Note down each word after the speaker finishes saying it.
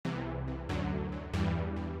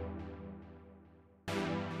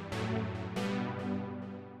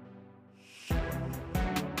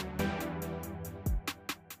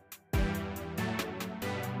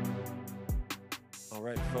All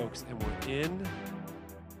right, folks, and we're in.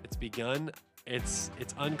 It's begun. It's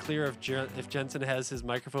unclear if Jensen has his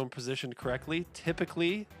microphone positioned correctly.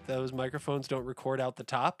 Typically, those microphones don't record out the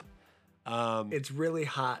top. It's really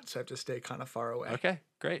hot, so I have to stay kind of far away. Okay,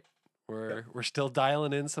 great. We're still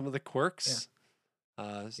dialing in some of the quirks.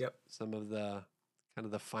 Yep. Some of the kind of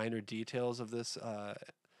the finer details of this. Well,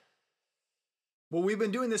 we've been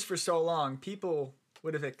doing this for so long, people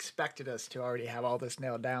would have expected us to already have all this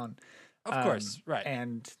nailed down. Of course, right.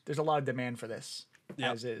 And there's a lot of demand for this,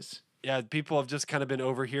 as is. Yeah, people have just kind of been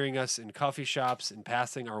overhearing us in coffee shops and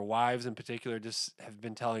passing. Our wives in particular just have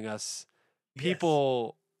been telling us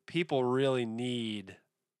people really need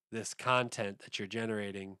this content that you're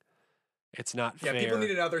generating. It's not fair. Yeah, people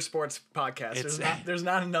need another sports podcast. There's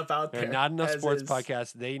not enough out there. There are not enough sports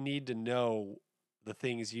podcasts. They need to know the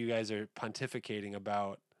things you guys are pontificating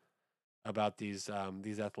about these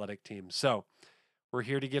athletic teams. So we're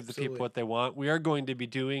here to give the people what they want. We are going to be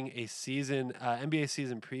doing a NBA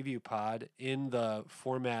season preview pod in the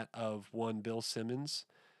format of one Bill Simmons,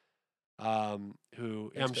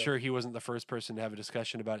 who I'm sure he wasn't the first person to have a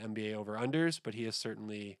discussion about NBA over-unders, but he is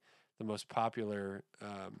certainly the most popular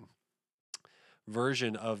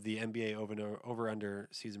version of the NBA over-under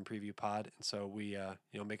season preview pod. And so we,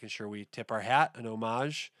 making sure we tip our hat, an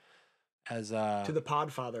homage as to the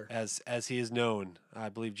Podfather, as he is known. I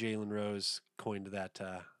believe Jalen Rose coined that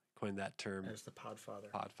term as the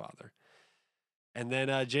Podfather. And then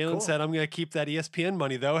Jalen said, "I'm going to keep that ESPN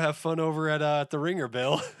money though. Have fun over at the Ringer,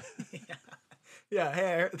 Bill." Yeah.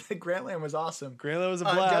 Hey, the Grantland was awesome. Grantland was a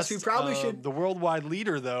blast. Guess we probably should. The worldwide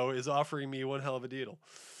leader though is offering me one hell of a deal.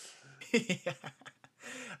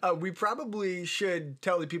 We probably should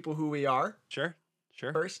tell the people who we are. Sure.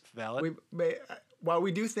 First, valid. While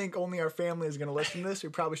we do think only our family is going to listen to this, we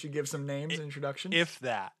probably should give some names and introductions. If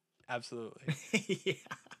that, absolutely.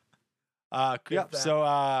 Yeah. So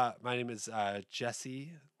my name is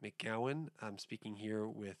Jesse McGowan. I'm speaking here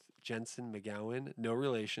with Jensen McGowan. No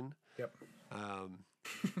relation. Yep.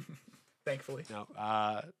 Thankfully. No.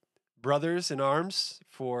 Brothers in arms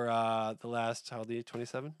for the last, how old are you,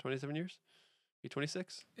 27 years? You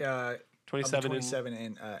 26? 27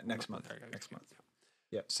 in next month. Next month.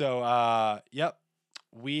 Yep. So,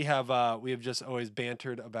 we have just always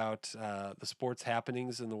bantered about the sports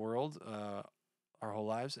happenings in the world our whole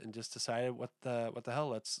lives, and just decided what the hell,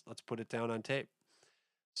 let's put it down on tape.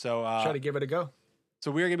 So try to give it a go.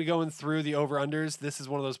 So we're going to be going through the over-unders. This is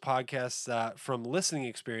one of those podcasts that from listening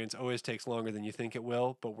experience always takes longer than you think it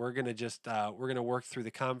will, but we're going to just we're going to work through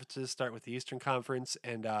the conferences, start with the Eastern Conference,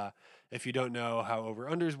 and if you don't know how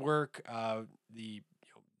over-unders work, the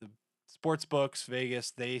sports books,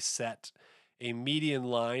 Vegas, they set a median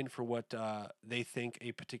line for what they think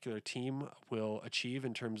a particular team will achieve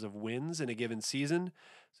in terms of wins in a given season.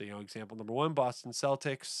 So, example number one, Boston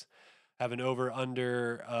Celtics have an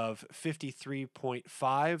over-under of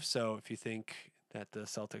 53.5. So if you think that the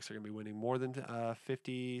Celtics are going to be winning more than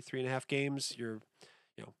 53.5 games, you're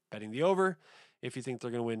betting the over. If you think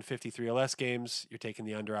they're going to win 53 or less games, you're taking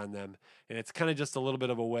the under on them. And it's kind of just a little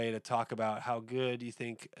bit of a way to talk about how good you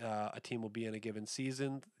think a team will be in a given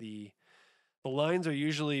season. The lines are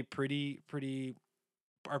usually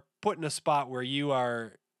are put in a spot where you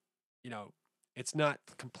are, it's not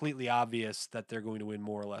completely obvious that they're going to win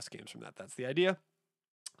more or less games from that. That's the idea.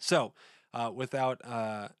 So without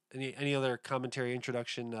any other commentary,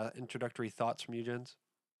 introductory thoughts from you, Jens?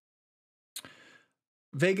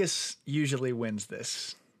 Vegas usually wins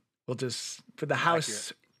this. The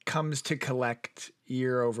house comes to collect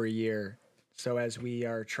year over year. So as we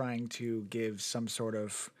are trying to give some sort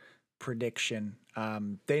of prediction,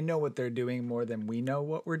 they know what they're doing more than we know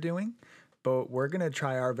what we're doing, but we're going to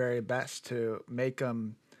try our very best to make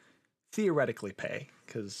them theoretically pay,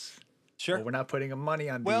 because we're not putting money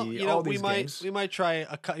on all these games. We might try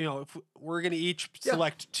if we're going to each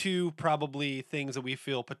select two probably things that we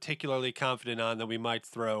feel particularly confident on, that we might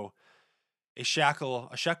throw a shekel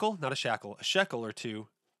or two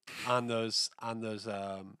on those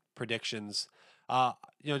predictions.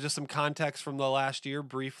 Just some context from the last year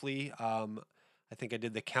briefly. I think I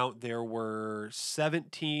did the count. There were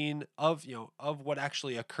 17 of what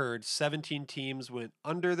actually occurred. 17 teams went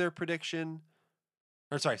under their prediction.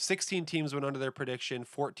 16 teams went under their prediction.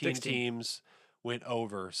 14 teams went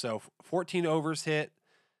over. So 14 overs hit,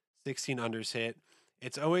 16 unders hit.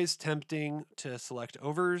 It's always tempting to select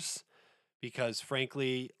overs because,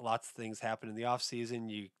 frankly, lots of things happen in the offseason.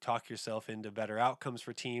 You talk yourself into better outcomes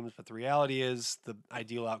for teams, but the reality is the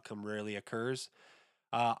ideal outcome rarely occurs.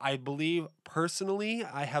 I believe, personally,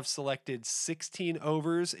 I have selected 16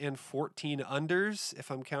 overs and 14 unders,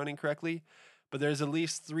 if I'm counting correctly. but there's at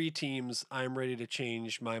least 3 teams I'm ready to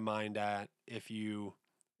change my mind at if you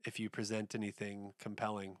present anything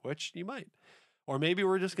compelling, which you might. Or maybe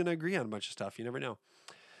we're just going to agree on a bunch of stuff. You never know.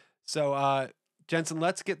 So, Jensen,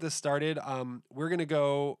 let's get this started. We're going to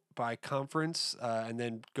go by conference and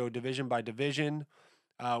then go division by division.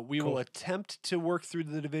 We will attempt to work through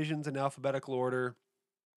the divisions in alphabetical order.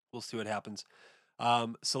 We'll see what happens.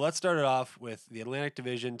 So let's start it off with the Atlantic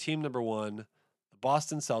Division, team number 1, the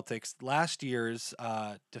Boston Celtics, last year's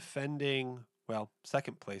defending,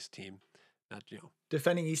 second place team. Not,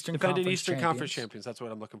 defending Eastern Conference champions. That's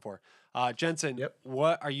what I'm looking for. Jensen,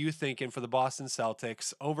 what are you thinking for the Boston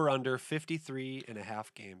Celtics over under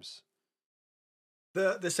 53.5 games?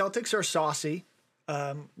 The Celtics are saucy.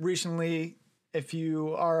 Recently, if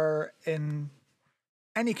you are in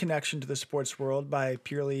any connection to the sports world by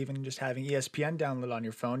purely even just having ESPN download on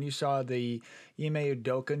your phone, you saw the Ime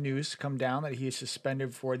Udoka news come down that he is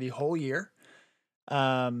suspended for the whole year.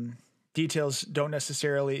 Details don't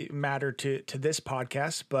necessarily matter to this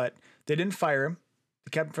podcast, but they didn't fire him. They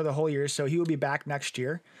kept him for the whole year, so he will be back next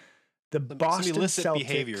year. Boston some illicit Celtics,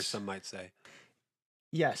 behavior, some might say.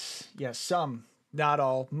 Yes, some, not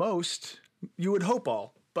all, most. You would hope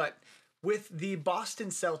all, but with the Boston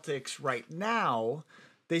Celtics right now,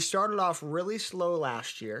 they started off really slow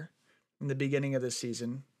last year in the beginning of the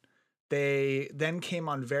season. They then came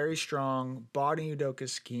on very strong, bought in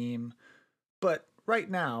Udoka's scheme, but right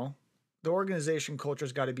now, the organization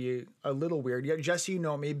culture's got to be a little weird. Jesse, you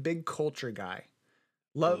know me, big culture guy.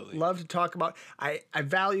 Love to talk about. I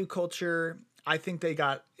value culture. I think they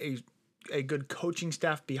got a good coaching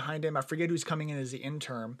staff behind him. I forget who's coming in as the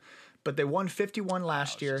interim, but they won 51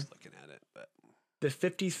 last year. Just looking at it, but the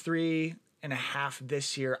 53.5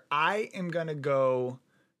 this year. I am gonna go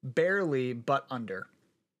barely, but under.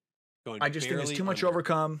 I just think it's too much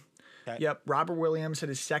overcome. Okay. Yep. Robert Williams had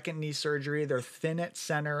his second knee surgery. They're thin at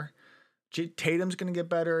center. Tatum's going to get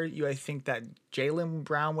better. I think that Jaylen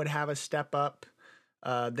Brown would have a step up.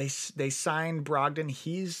 They signed Brogdon.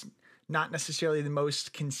 He's not necessarily the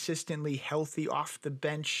most consistently healthy off the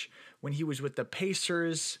bench when he was with the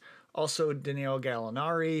Pacers. Also, Danilo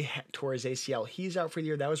Gallinari tore his ACL. He's out for the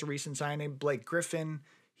year. That was a recent signing. Blake Griffin,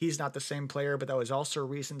 he's not the same player, but that was also a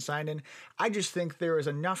recent signing. I just think there is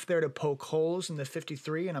enough there to poke holes in the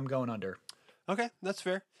 53, and I'm going under. Okay, that's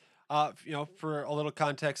fair. For a little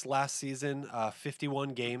context, last season,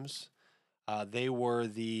 51 games. They were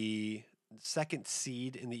the second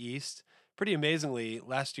seed in the East. Pretty amazingly,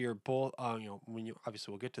 last year, both, obviously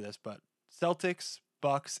we'll get to this, but Celtics,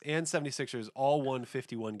 Bucks, and 76ers all won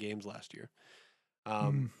 51 games last year.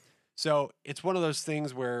 So it's one of those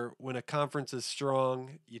things where when a conference is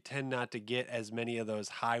strong, you tend not to get as many of those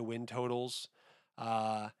high win totals.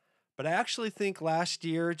 But I actually think last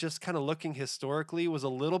year, just kind of looking historically, was a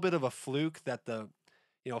little bit of a fluke that the,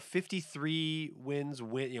 53 wins,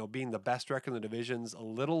 being the best record in the division's a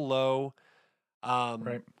little low.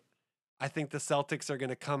 Right. I think the Celtics are going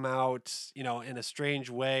to come out, in a strange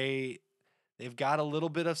way. They've got a little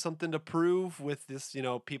bit of something to prove with this,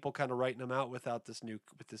 people kind of writing them out with this new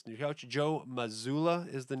coach. Joe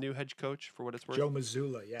Mazzulla is the new head coach, for what it's worth. Joe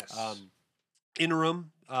Mazzulla, yes.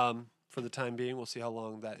 Interim. For the time being. We'll see how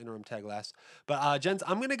long that interim tag lasts. But, gents,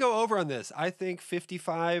 I'm going to go over on this. I think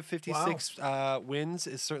 55, 56 wins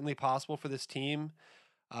is certainly possible for this team.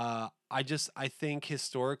 I think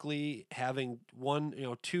historically having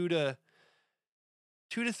two to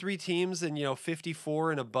 3 teams and,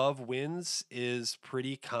 54 and above wins is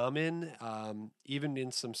pretty common. Even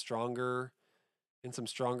in some stronger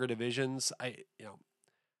divisions.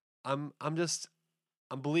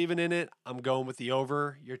 I'm believing in it. I'm going with the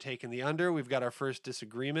over. You're taking the under. We've got our first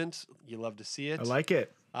disagreement. You love to see it. I like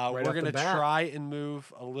it. We're going to try and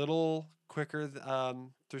move a little quicker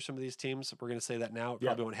through some of these teams. We're going to say that now. It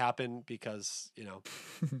probably won't happen because,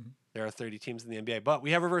 there are 30 teams in the NBA. But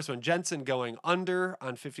we have a reverse one. Jensen going under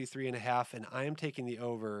on 53.5, and I am taking the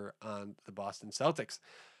over on the Boston Celtics.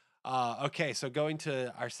 Okay, so going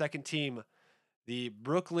to our second team, the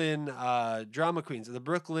Brooklyn Drama Queens, the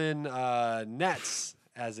Brooklyn Nets,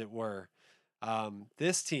 as it were.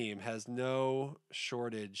 This team has no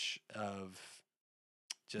shortage of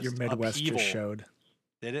just your Midwest upheaval. Just showed.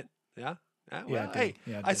 Did it? Yeah.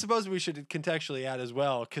 I suppose we should contextually add as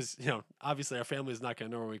well, because obviously our family is not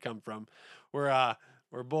going to know where we come from. We're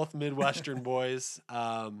both Midwestern boys,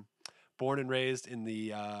 born and raised in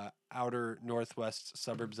the outer northwest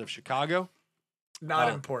suburbs of Chicago.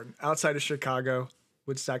 Not important. Outside of Chicago,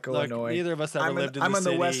 Woodstock, Illinois. Neither of us ever lived in the city. I'm on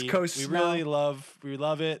the West Coast. We really love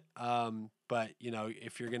it. But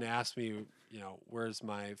if you're going to ask me, where's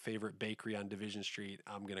my favorite bakery on Division Street,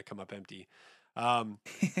 I'm going to come up empty. Um,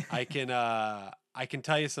 I can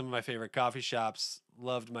tell you some of my favorite coffee shops.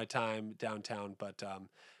 Loved my time downtown, but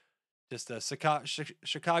just the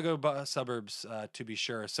Chicago suburbs to be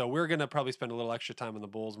sure. So we're gonna probably spend a little extra time on the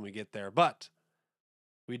Bulls when we get there, but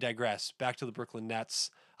we digress. Back to the Brooklyn Nets.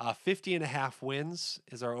 50.5 wins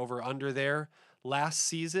is our over under there. Last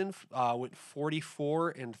season went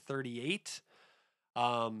 44-38.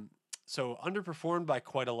 So underperformed by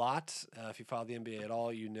quite a lot. If you follow the NBA at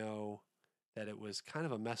all, you know that it was kind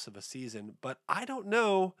of a mess of a season. But I don't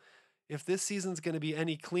know if this season's going to be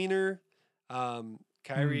any cleaner.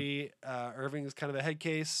 Kyrie Irving is kind of a head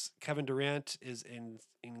case. Kevin Durant is an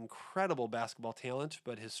incredible basketball talent,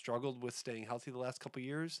 but has struggled with staying healthy the last couple of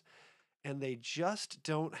years. And they just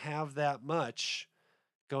don't have that much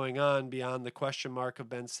going on beyond the question mark of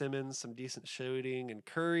Ben Simmons, some decent shooting, and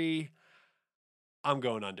Curry. I'm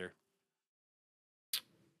going under.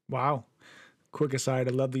 Wow. Quick aside,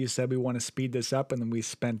 I love that you said we want to speed this up, and then we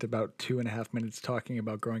spent about 2.5 minutes talking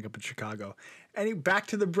about growing up in Chicago. Back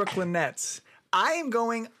to the Brooklyn Nets. I am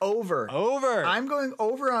going over. I'm going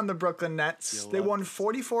over on the Brooklyn Nets. They won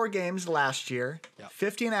 44 games last year. Yep.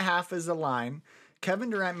 50.5 is the line.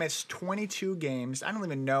 Kevin Durant missed 22 games. I don't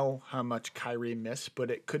even know how much Kyrie missed,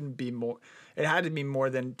 but it couldn't be more. It had to be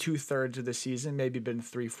more than 2/3 of the season, maybe been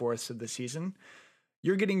 3/4 of the season.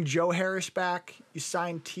 You're getting Joe Harris back. You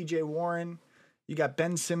signed TJ Warren. You got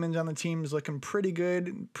Ben Simmons on the team, is looking pretty good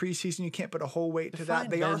in preseason. You can't put a whole weight to that.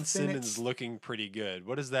 Ben Simmons looking pretty good.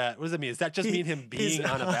 What does that mean? Does that just mean him being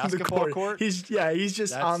on a basketball court? He's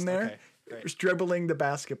just on there, just dribbling the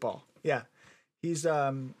basketball. Yeah, he's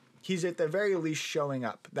at the very least showing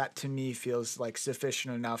up. That to me feels like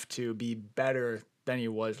sufficient enough to be better than he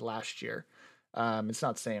was last year. It's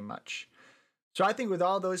not saying much. So I think with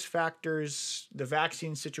all those factors, the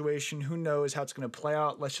vaccine situation, who knows how it's going to play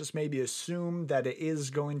out. Let's just maybe assume that it is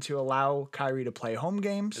going to allow Kyrie to play home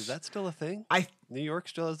games. Is that still a thing? New York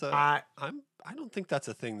still has a. I don't think that's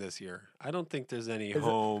a thing this year. I don't think there's any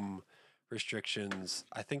home restrictions.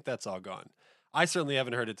 I think that's all gone. I certainly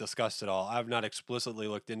haven't heard it discussed at all. I've not explicitly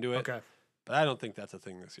looked into it. Okay. But I don't think that's a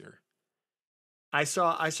thing this year. I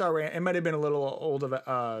saw. It might have been a little old of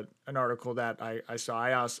an article that I saw.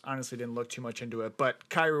 I honestly didn't look too much into it. But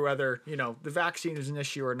Kyrie, whether the vaccine is an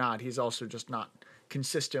issue or not, he's also just not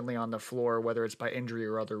consistently on the floor, whether it's by injury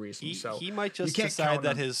or other reasons. He might just decide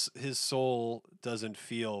that his soul doesn't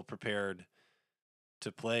feel prepared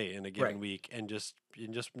to play in a given week and just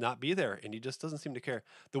not be there, and he just doesn't seem to care.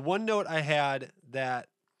 The one note I had that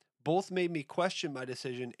both made me question my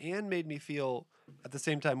decision and made me feel at the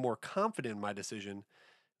same time more confident in my decision.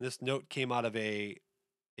 This note came out of a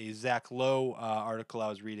Zach Lowe article I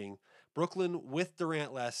was reading. Brooklyn with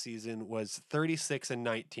Durant last season was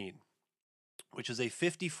 36-19, which is a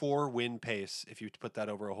 54 win pace if you put that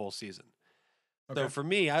over a whole season. Okay. So for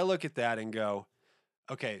me, I look at that and go,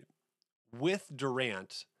 okay, with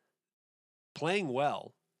Durant playing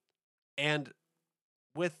well and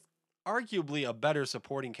with arguably a better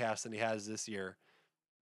supporting cast than he has this year,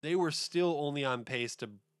 they were still only on pace to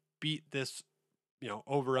beat this,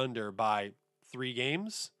 over under by 3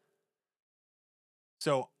 games.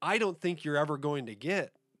 So I don't think you're ever going to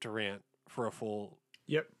get Durant for a full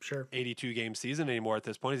 82 game season anymore at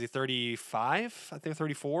this point. Is he 35? I think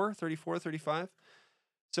 34, 35.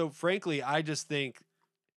 So frankly, I just think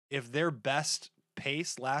if their best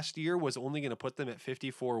pace last year was only going to put them at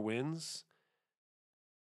 54 wins,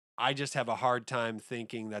 I just have a hard time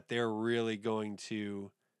thinking that they're really going to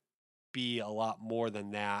be a lot more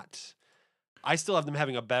than that. I still have them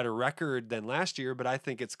having a better record than last year, but I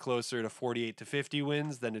think it's closer to 48 to 50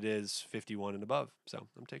 wins than it is 51 and above. So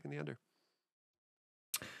I'm taking the under.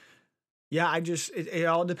 Yeah, it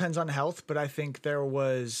all depends on health, but I think there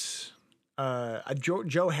was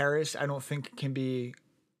Joe Harris. I don't think can be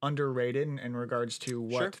underrated in regards to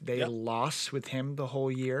what they lost with him the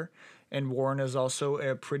whole year. And Warren is also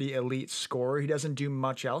a pretty elite scorer. He doesn't do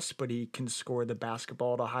much else, but he can score the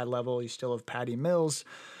basketball at a high level. You still have Patty Mills.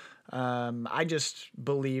 I just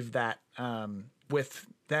believe that with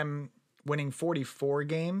them winning 44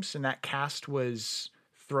 games and that cast was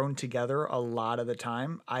thrown together a lot of the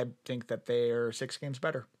time, I think that they're 6 games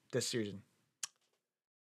better this season.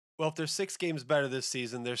 Well, if they're 6 games better this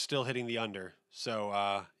season, they're still hitting the under.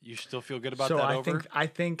 So you still feel good about that over? I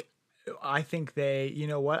think they, you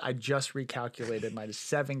know what? I just recalculated my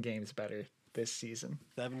 7 games better this season.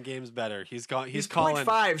 7 games better. He's calling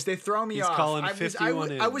 0.5s. They throw me off. He's calling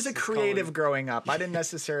 51 I was a creative growing up. I didn't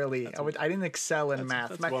necessarily. I didn't excel in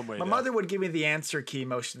math. My mother would give me the answer key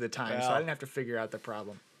most of the time, so I didn't have to figure out the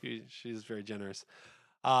problem. She's very generous.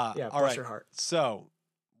 Bless her heart. So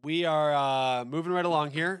we are moving right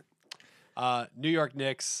along here. New York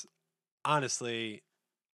Knicks, honestly,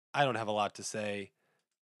 I don't have a lot to say.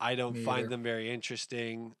 I don't Me find either. them very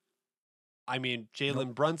interesting. I mean, Nope.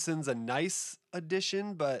 Jalen Brunson's a nice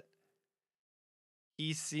addition, but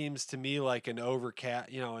he seems to me like an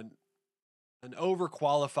an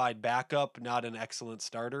overqualified backup, not an excellent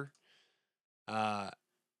starter. Uh,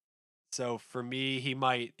 so for me, he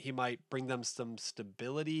might bring them some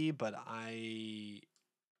stability, but I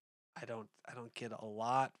don't get a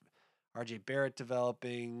lot. RJ Barrett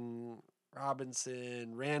developing,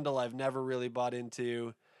 Robinson, Randall, I've never really bought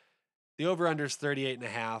into. The over-under is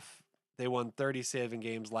 38.5. They won 37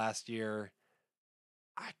 games last year.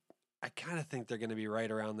 I I kind of think they're going to be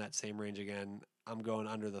right around that same range again. I'm going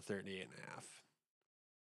under the 38.5.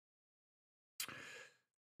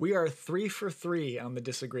 We are 3 for 3 on the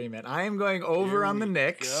disagreement. I am going over Here on the we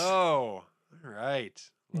Knicks. go. All right.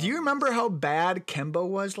 Do you remember how bad Kemba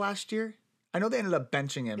was last year? I know they ended up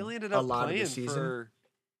benching He him only ended a up lot of the playing season. for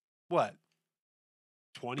what?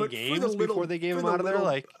 20 But games before they gave him out of there?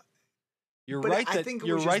 Like, I think it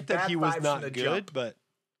you're was right just that bad he was vibes from not the good, jump. but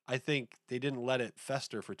I think they didn't let it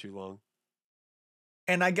fester for too long.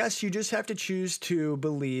 And I guess you just have to choose to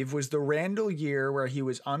believe, was the Randall year where he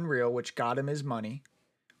was unreal, which got him his money,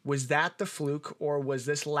 was that the fluke, or was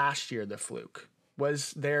this last year the fluke?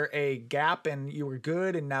 Was there a gap and you were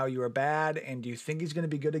good and now you are bad, and do you think he's going to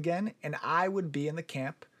be good again? And I would be in the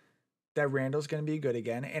camp that Randall's going to be good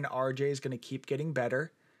again and RJ is going to keep getting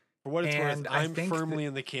better. For what it's worth, And I I'm think firmly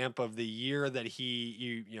in the camp of the year that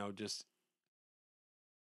you just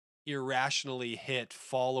irrationally hit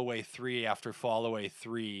fall away 3 after fall away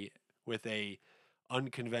 3 with a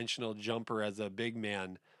unconventional jumper as a big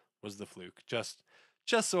man was the fluke. Just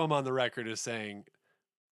so I'm on the record as saying you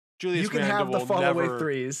Julius can Randle have the fall away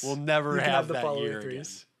threes. will never You can have have the that fall away year again.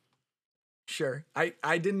 threes. Sure.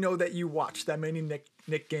 I didn't know that you watched that many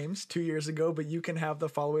Nick games 2 years ago, but you can have the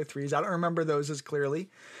fall away threes. I don't remember those as clearly.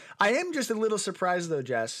 I am just a little surprised though,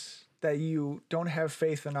 Jess, that you don't have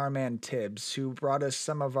faith in our man Tibbs, who brought us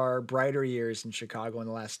some of our brighter years in Chicago in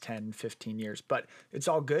the last 10, 15 years. But it's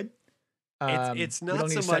all good. It's We not don't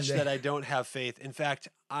need so to much send that I don't have faith. In fact,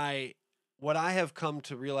 what I have come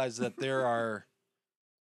to realize that there are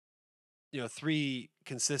 3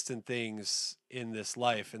 consistent things in this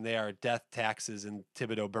life, and they are death, taxes, and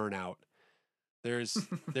Thibodeau burnout. There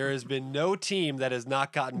has been no team that has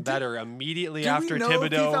not gotten better immediately after Do we know Thibodeau.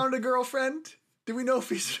 if he found a girlfriend? Do we know if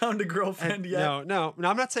he's found a girlfriend yet? No.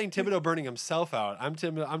 I'm not saying Thibodeau burning himself out. I'm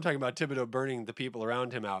talking about Thibodeau burning the people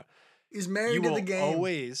around him out. He's married to the game.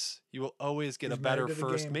 You will always get He's a better married to the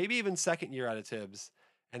first, game. maybe even second year out of Tibbs.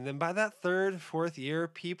 And then by that third, fourth year,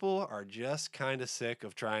 people are just kind of sick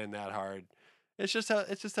of trying that hard. It's just how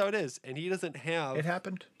it is. And he doesn't have It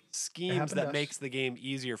happened. schemes to that us. makes the game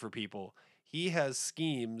easier for people. He has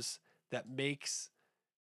schemes that makes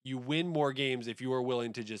you win more games if you are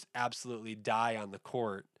willing to just absolutely die on the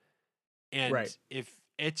court. And Right. if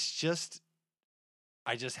it's just,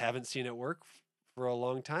 I just haven't seen it work for a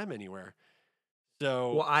long time anywhere.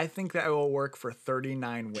 So, Well, I think that will work for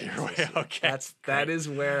 39 wins. This year. Okay, that is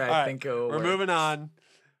where All I right, think it will we're work. moving on.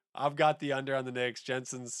 I've got the under on the Knicks.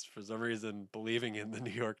 Jensen's, for some reason, believing in the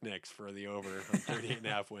New York Knicks for the over on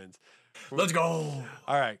 38.5 wins. Let's go.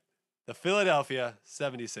 All right. The Philadelphia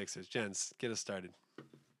 76ers. Jens, get us started.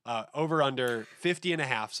 Over under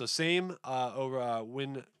 50.5. So same over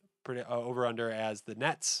under as the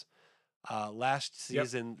Nets. Last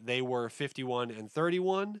season they were 51 and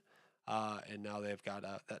 31. And now they've got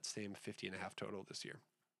that same 50.5 total this year.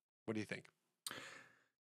 What do you think?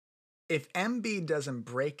 If Embiid doesn't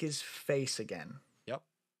break his face again, Yep.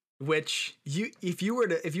 which if you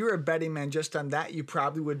were a betting man just on that, you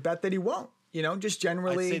probably would bet that he won't. Just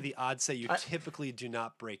generally. I'd say the odds say you typically do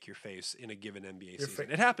not break your face in a given NBA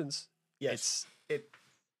season. It happens. Yes.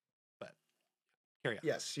 But carry on.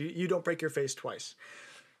 Yes, you don't break your face twice.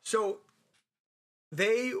 So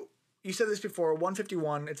you said this before,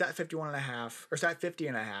 151, it's at 51.5, or it's at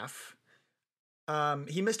 50.5.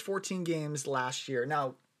 He missed 14 games last year.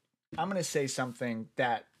 Now, I'm going to say something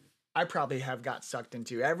that I probably have got sucked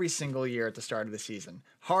into every single year at the start of the season.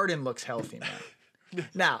 Harden looks healthy, man.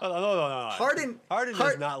 Now, no. Harden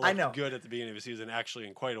does not look good at the beginning of the season actually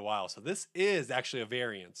in quite a while. So this is actually a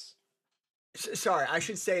variance. Sorry, I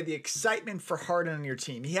should say the excitement for Harden on your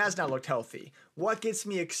team. He has not looked healthy. What gets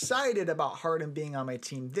me excited about Harden being on my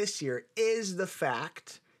team this year is the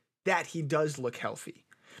fact that he does look healthy.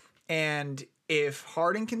 And if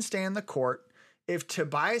Harden can stay on the court, if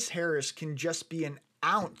Tobias Harris can just be an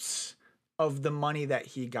ounce of the money that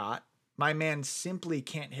he got, my man simply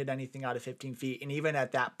can't hit anything out of 15 feet. And even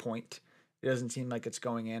at that point, it doesn't seem like it's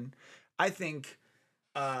going in. I think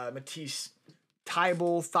Matisse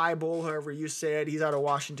Thybulle, however you say it. He's out of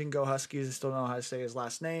Washington. Go Huskies. I still don't know how to say his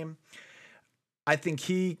last name. I think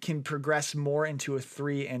he can progress more into a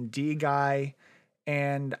 3 and D guy.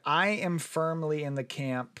 And I am firmly in the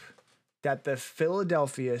camp that the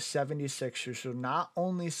Philadelphia 76ers will not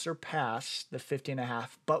only surpass the 50.5,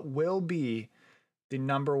 but will be the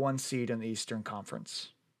number 1 seed in the Eastern Conference.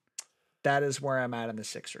 That is where I'm at in the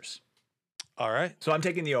Sixers. All right. So I'm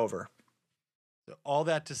taking the over. So all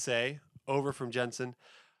that to say, over from Jensen.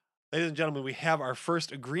 Ladies and gentlemen, we have our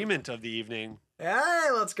first agreement of the evening. Hey,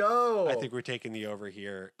 let's go. I think we're taking the over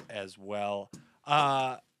here as well.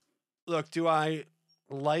 Look, do I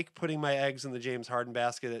like putting my eggs in the James Harden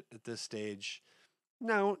basket at this stage?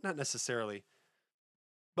 No, not necessarily.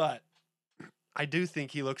 But I do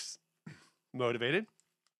think he looks motivated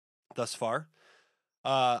thus far.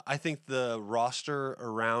 I think the roster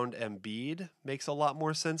around Embiid makes a lot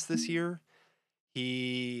more sense this year.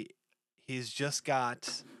 He's just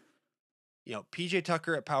got, PJ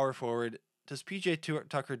Tucker at power forward. Does PJ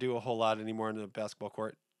Tucker do a whole lot anymore in the basketball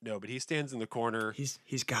court? No, but he stands in the corner.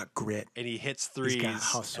 He's got grit. And he hits threes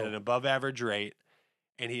at an above average rate.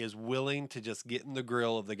 And he is willing to just get in the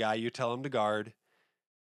grill of the guy you tell him to guard.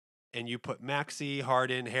 And you put Maxey,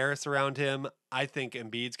 Harden, Harris around him. I think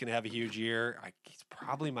Embiid's going to have a huge year. He's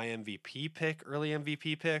probably my MVP pick, early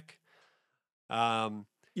MVP pick.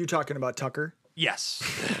 You're talking about Tucker? Yes,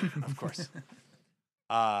 of course.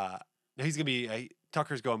 He's going to be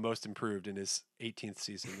Tucker's going most improved in his 18th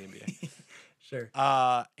season in the NBA. Sure.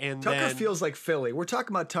 And Tucker then, feels like Philly. We're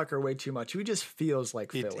talking about Tucker way too much. He just feels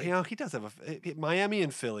like Philly. He does have Miami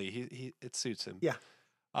and Philly. It suits him. Yeah.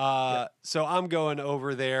 So I'm going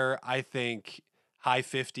over there. I think high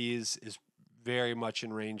 50s is very much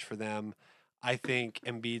in range for them. I think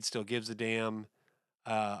Embiid still gives a damn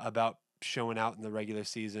about showing out in the regular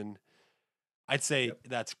season. I'd say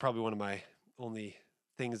that's probably one of my only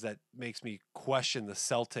things that makes me question the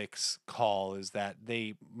Celtics call is that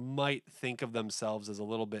they might think of themselves as a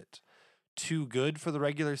little bit too good for the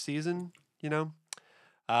regular season,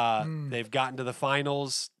 They've gotten to the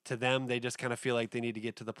finals. To them, they just kind of feel like they need to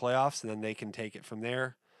get to the playoffs, and then they can take it from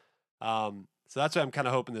there. So that's why I'm kind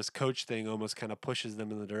of hoping this coach thing almost kind of pushes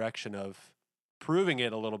them in the direction of proving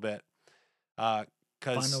it a little bit.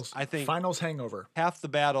 Because I think finals hangover. Half the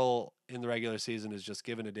battle in the regular season is just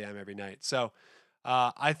giving a damn every night. So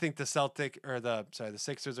I think the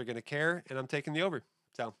Sixers are going to care, and I'm taking the over.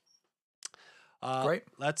 So. Great.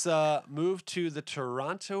 Let's move to the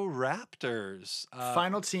Toronto Raptors.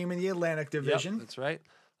 Final team in the Atlantic Division. Yep, that's right.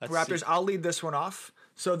 Raptors, I'll lead this one off.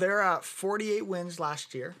 So they're at 48 wins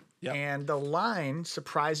last year. Yep. And the line,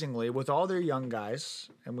 surprisingly, with all their young guys,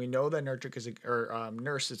 and we know that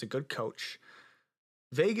Nurse is a good coach,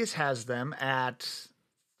 Vegas has them at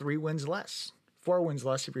 3 wins less. 4 wins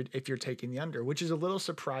less if you're taking the under, which is a little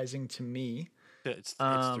surprising to me. It's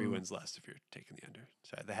 3 wins less if you're taking the under.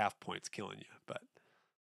 Sorry, the half point's killing you, but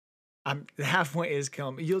the half point is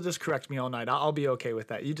killing me. You'll just correct me all night. I'll be okay with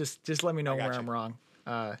that. You just let me know where I'm wrong.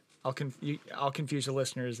 I'll confuse the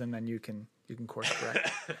listeners, and then you can course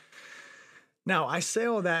correct. Now, I say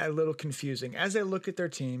all that a little confusing. As I look at their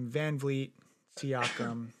team, Van Vliet,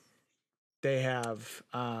 Siakam, they have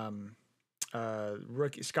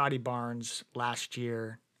rookie Scotty Barnes last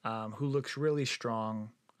year, who looks really strong.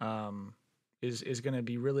 Is going to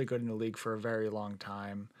be really good in the league for a very long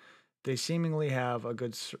time. They seemingly have a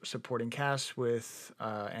good supporting cast with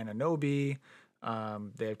Anunoby.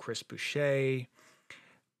 They have Chris Boucher.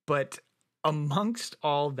 But amongst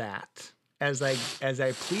all that, as I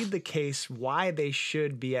plead the case why they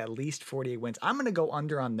should be at least 48 wins, I'm going to go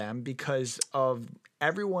under on them because of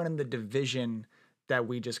everyone in the division that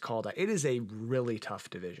we just called out. It is a really tough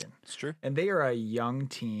division. It's true. And they are a young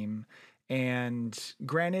team. And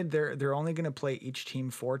granted, they're only going to play each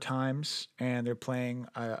team 4 times, and they're playing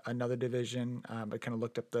another division. I kind of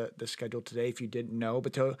looked up the schedule today if you didn't know.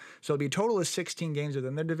 So it'll be a total of 16 games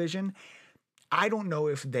within their division. I don't know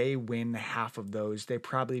if they win half of those. They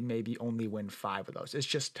probably maybe only win 5 of those. It's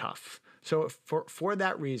just tough. So for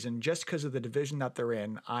that reason, just because of the division that they're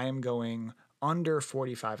in, I am going under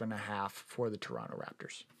 45.5 for the Toronto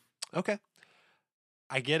Raptors. Okay.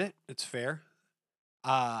 I get it. It's fair.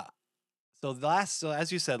 So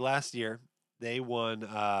as you said, last year they won.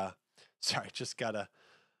 Just got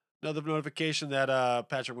another notification that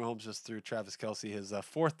Patrick Mahomes just threw Travis Kelce his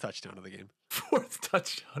 4th touchdown of the game. 4th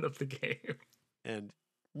touchdown of the game, and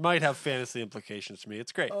might have fantasy implications for me.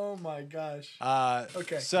 It's great. Oh my gosh.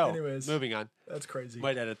 Okay. So, anyways, moving on. That's crazy.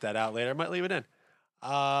 Might edit that out later. Might leave it in.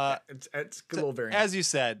 It's a little variant. As you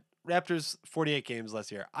said, Raptors 48 games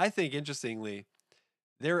last year. I think interestingly,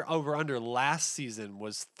 their over-under last season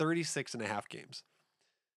was 36.5 games.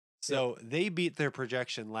 So they beat their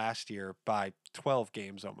projection last year by 12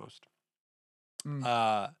 games almost.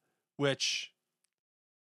 Which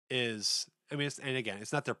is, I mean, and again,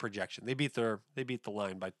 it's not their projection. They beat the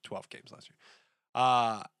line by 12 games last year.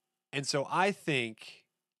 And so I think,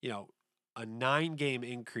 a 9-game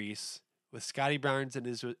increase with Scotty Barnes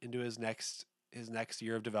into his next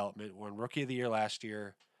year of development, won Rookie of the Year last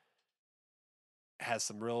year, has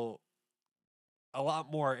a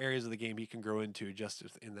lot more areas of the game he can grow into just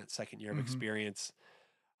in that second year of experience.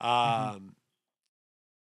 I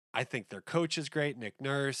think their coach is great, Nick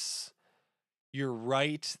Nurse. You're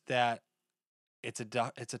right that it's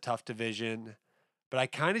a tough division, but I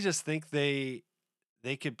kind of just think they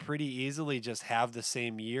could pretty easily just have the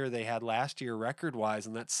same year they had last year record wise,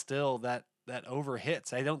 and that's still that over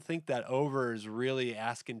hits. I don't think that over is really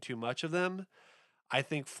asking too much of them. I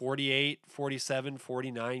think 48, 47,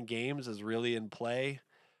 49 games is really in play.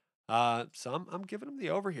 So I'm giving them the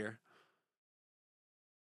over here.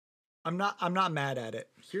 I'm not mad at it.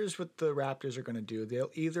 Here's what the Raptors are going to do. They'll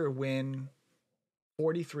either win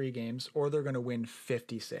 43 games or they're going to win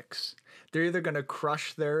 56. They're either going to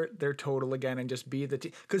crush their total again and just be the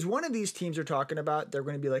team. Because one of these teams are talking about, they're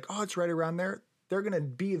going to be like, oh, it's right around there. They're going to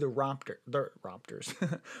be the Raptors, the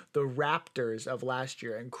Raptors of last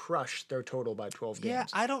year and crush their total by 12 games. Yeah,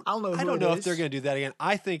 I don't know if they're going to do that again.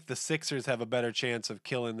 I think the Sixers have a better chance of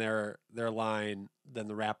killing their line than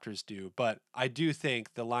the Raptors do, but I do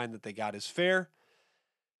think the line that they got is fair.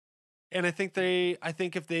 And I think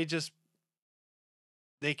if they just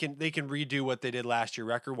they can redo what they did last year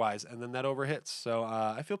record wise, and then that over hits. So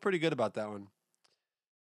I feel pretty good about that one.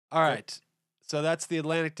 All right. So that's the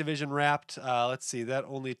Atlantic Division wrapped. Let's see. That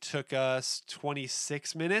only took us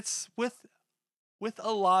 26 minutes with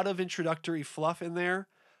a lot of introductory fluff in there.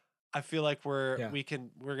 I feel like we're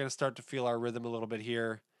gonna start to feel our rhythm a little bit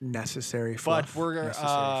here. Necessary fluff.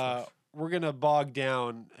 But we're gonna bog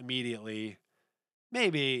down immediately.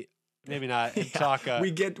 Maybe not. And talk.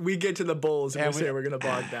 We get to the Bulls and we're gonna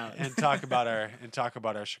bog down and talk about our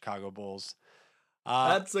Chicago Bulls.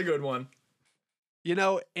 That's a good one.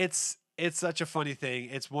 It's such a funny thing.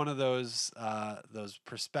 It's one of those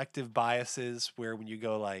perspective biases where when you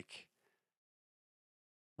go like,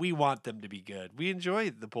 we want them to be good. We enjoy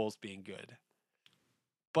the Bulls being good.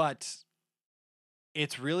 But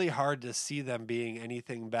it's really hard to see them being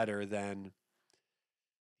anything better than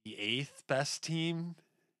the 8th best team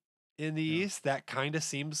in the East. That kind of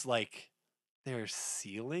seems like their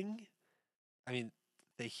ceiling. I mean,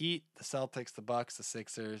 the Heat, the Celtics, the Bucks, the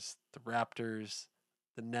Sixers, the Raptors,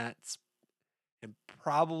 the Nets, and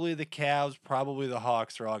probably the Cavs, probably the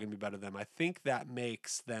Hawks are all going to be better than them. I think that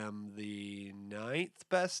makes them the 9th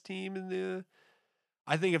best team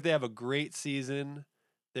I think if they have a great season,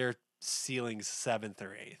 their ceiling's 7th or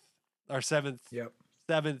 8th. Or 7th. Yep.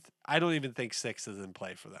 7th. I don't even think 6th is in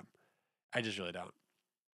play for them. I just really don't.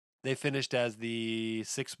 They finished as the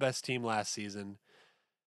 6th best team last season,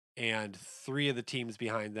 and 3 of the teams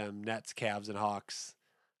behind them, Nets, Cavs, and Hawks,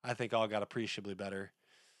 I think all got appreciably better.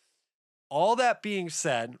 All that being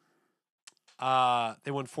said,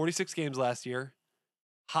 they won 46 games last year.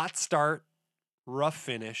 Hot start, rough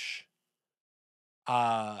finish.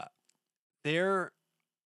 Their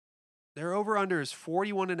over-under is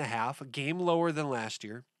 41.5, a game lower than last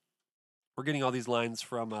year. We're getting all these lines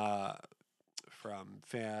from DraftKings.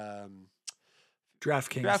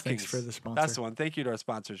 Thanks for the sponsor. That's the one. Thank you to our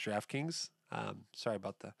sponsors, DraftKings. Sorry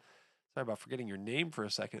about forgetting your name for a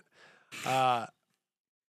second. But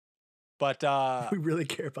we really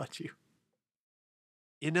care about you.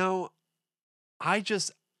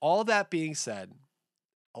 All that being said,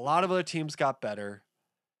 a lot of other teams got better.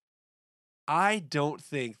 I don't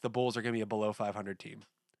think the Bulls are going to be a below 500 team.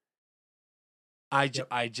 I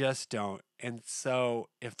just don't. And so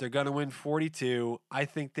if they're going to win 42, I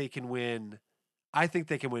think they can win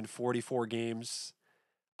 44 games.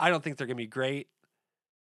 I don't think they're going to be great.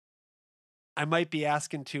 I might be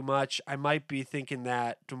asking too much. I might be thinking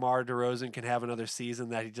that DeMar DeRozan can have another season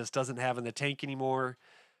that he just doesn't have in the tank anymore.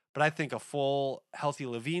 But I think a full, healthy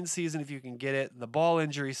Levine season, if you can get it. The ball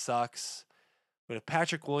injury sucks. But if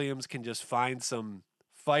Patrick Williams can just find some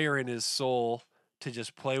fire in his soul to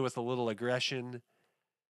just play with a little aggression,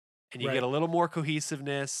 and you get a little more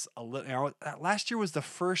cohesiveness. Last year was the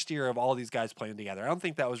first year of all these guys playing together. I don't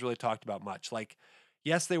think that was really talked about much. Like,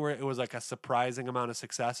 yes, it was like a surprising amount of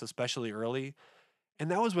success, especially early.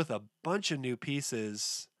 And that was with a bunch of new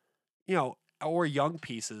pieces, or young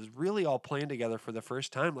pieces, really all playing together for the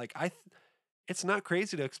first time. Like, it's not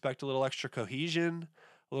crazy to expect a little extra cohesion,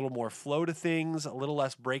 a little more flow to things, a little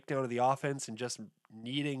less breakdown of the offense, and just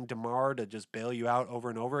needing DeMar to just bail you out over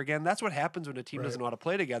and over again. That's what happens when a team doesn't know how to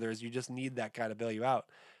play together, is you just need that guy to bail you out.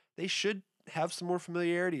 They should have some more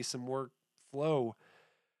familiarity, some more flow.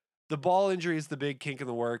 The ball injury is the big kink in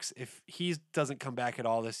the works. If he doesn't come back at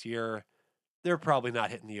all this year, they're probably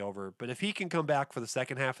not hitting the over. But if he can come back for the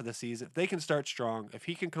second half of the season, if they can start strong, if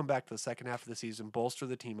he can come back to the second half of the season, bolster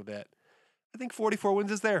the team a bit, I think 44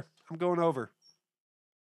 wins is there. I'm going over.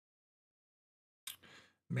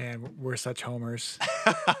 Man, we're such homers.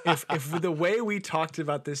 if the way we talked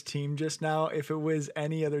about this team just now, if it was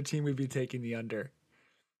any other team, we'd be taking the under.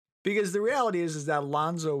 Because the reality is that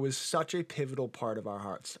Lonzo was such a pivotal part of our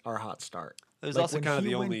hot start. It was also kind of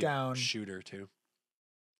the only shooter too.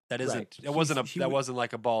 That isn't. Right. That wasn't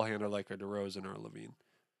like a ball handler like a DeRozan or a Levine.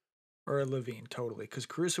 Or a Levine, totally. Because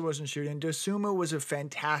Caruso wasn't shooting. Dosunmu was a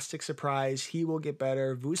fantastic surprise. He will get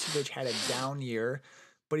better. Vucevic had a down year,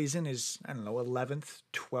 but he's in his, 11th,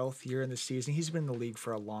 12th year in the season. He's been in the league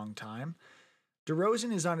for a long time.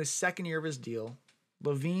 DeRozan is on his second year of his deal.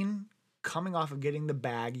 Levine, coming off of getting the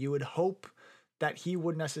bag, you would hope that he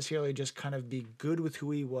would necessarily just kind of be good with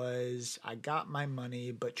who he was. I got my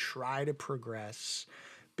money, but try to progress.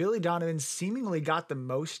 Billy Donovan seemingly got the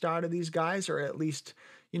most out of these guys, or at least,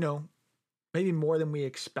 maybe more than we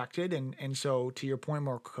expected. And so to your point,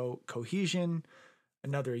 more cohesion,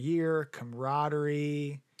 another year,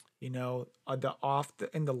 camaraderie, in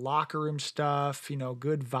the locker room stuff,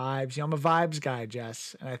 good vibes. I'm a vibes guy,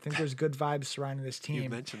 Jess, and I think there's good vibes surrounding this team. You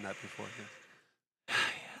mentioned that before. Yeah.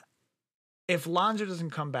 If Lonzo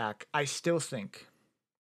doesn't come back, I still think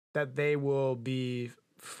that they will be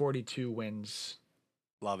 42 wins.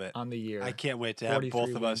 Love it. On the year. I can't wait to have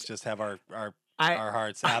both of us just have our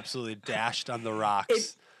hearts absolutely dashed on the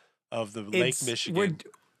rocks of the Lake Michigan.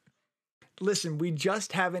 Listen, we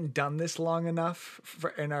just haven't done this long enough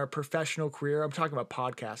in our professional career. I'm talking about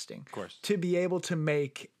podcasting. Of course. To be able to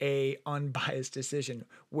make a unbiased decision.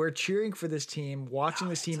 We're cheering for this team, watching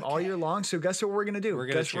this team all year long. So guess what we're going to do? We're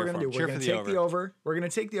going to take the over. We're going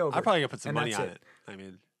to take the over. I'm probably going to put some money on it. I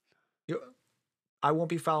mean... I won't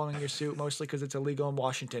be following your suit, mostly because it's illegal in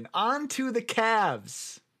Washington. On to the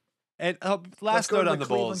Cavs. And last note on the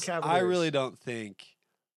Bulls. I really don't think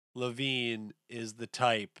Levine is the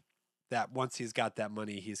type that once he's got that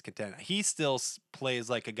money, he's content. He still plays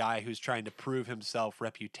like a guy who's trying to prove himself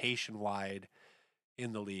reputation-wide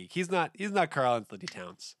in the league. He's not Karl-Anthony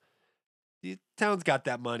Towns. Towns got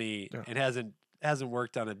that money and hasn't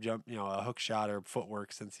worked on a jump, a hook shot or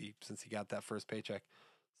footwork since he got that first paycheck.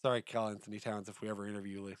 Sorry, Karl-Anthony Towns, if we ever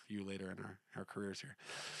interview you later in our careers here.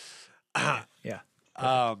 Yeah.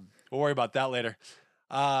 We'll worry about that later.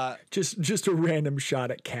 Just a random shot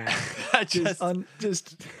at Cat.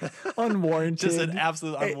 just unwarranted. Just an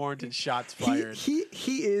absolute unwarranted shots fired.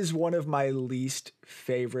 He is one of my least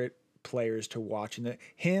favorite players to watch.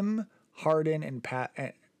 Him, Harden, and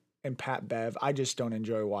Pat Bev. I just don't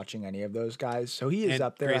enjoy watching any of those guys. So he is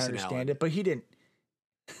up there. Grayson I understand Allen. It, but he didn't.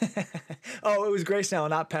 Oh, it was Grayson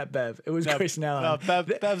Allen, not Pat Bev. It was Grayson Allen. No,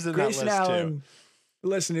 Bev's in Grayson that list Allen, too.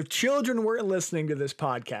 Listen, if children weren't listening to this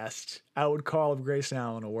podcast, I would call Grayson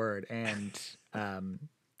Allen a word, and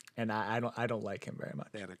I don't like him very much.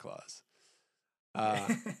 Santa Claus.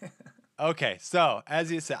 Okay, so as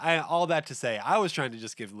you said, all that to say, I was trying to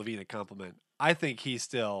just give Levine a compliment. I think he's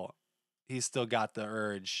still got the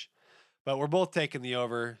urge, but we're both taking the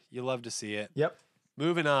over. You love to see it. Yep.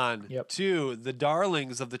 Moving on to the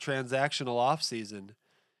darlings of the transactional offseason.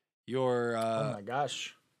 Oh my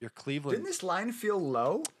gosh. Your Cleveland. Didn't this line feel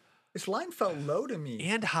low? This line felt low to me.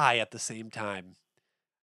 And high at the same time.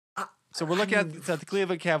 So we're looking at the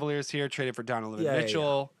Cleveland Cavaliers here, traded for Donovan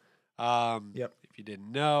Mitchell. Yep. If you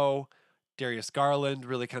didn't know, Darius Garland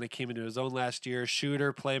really kind of came into his own last year.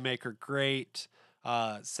 Shooter, playmaker, great.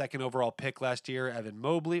 Second overall pick last year, Evan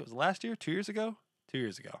Mobley. Was it last year? 2 years ago? 2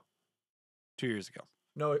 years ago. 2 years ago.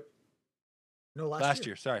 No, last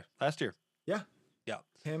year. Sorry, last year. Yeah. Yeah.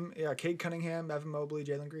 Him, Cade Cunningham, Evan Mobley,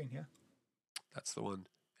 Jalen Green, yeah. That's the one.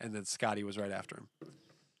 And then Scotty was right after him.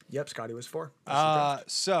 Yep, Scotty was 4.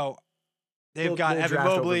 So they've got Evan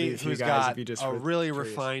Mobley, who's got a really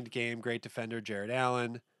refined game, great defender, Jared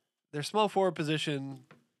Allen. Their small forward position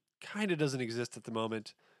kind of doesn't exist at the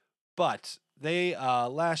moment, but they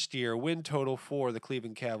last year win total for the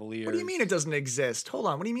Cleveland Cavaliers. What do you mean it doesn't exist? Hold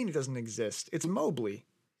on. What do you mean it doesn't exist? It's Mobley.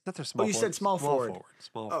 That's their small. You said small forward.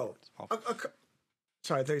 Small forward.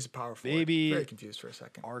 Sorry, I thought he's a power forward. Maybe very confused for a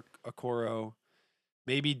second. Okoro,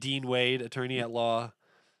 maybe Dean Wade, attorney at law.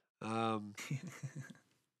 So,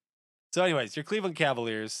 anyways, your Cleveland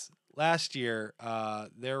Cavaliers last year,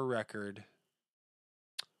 their record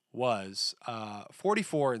was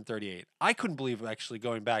 44-38. I couldn't believe actually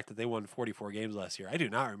going back that they won 44 games last year. I do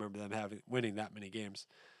not remember them winning that many games.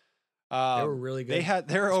 They were really good. They had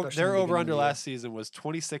their especially in the over beginning of under the year. last season was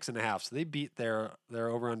 26.5. So they beat their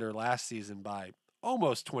over under last season by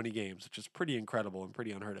almost 20 games, which is pretty incredible and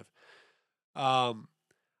pretty unheard of.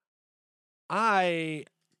 I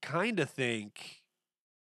kind of think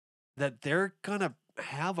that they're gonna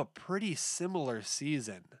have a pretty similar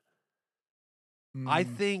season. I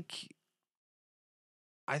Mm. think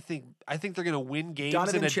they're gonna win games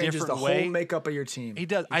Donovan in a changes different the way. whole makeup of your team. He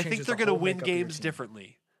does. He I think changes they're the gonna whole win makeup of your games team.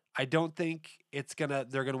 differently. I don't think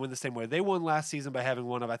they're gonna win the same way. They won last season by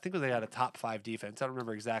having I think they had a top 5 defense. I don't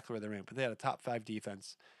remember exactly where they ranked, but they had a top 5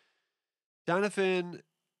 defense. Donovan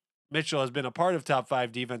Mitchell has been a part of top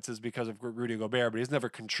 5 defenses because of Rudy Gobert, but he's never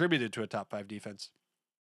contributed to a top 5 defense.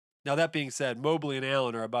 Now, that being said, Mobley and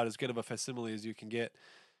Allen are about as good of a facsimile as you can get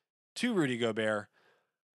to Rudy Gobert.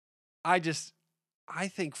 I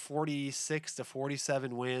think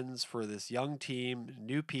 46-47 wins for this young team,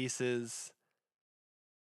 new pieces.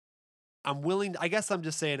 I guess I'm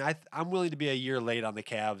just saying, I'm willing to be a year late on the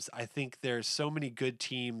Cavs. I think there's so many good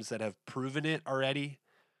teams that have proven it already.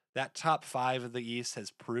 That top 5 of the East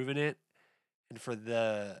has proven it. And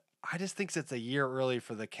I just think it's a year early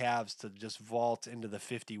for the Cavs to just vault into the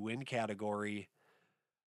 50 win category,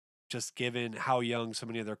 just given how young so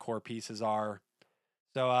many of their core pieces are.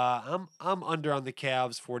 So I'm under on the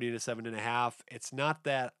Cavs 40 to 7.5. It's not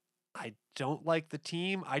that I don't like the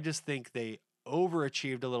team. I just think they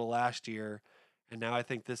overachieved a little last year. And now I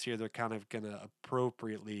think this year they're kind of gonna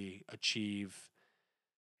appropriately achieve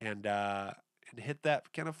and hit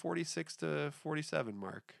that kind of 46 to 47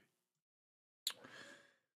 mark.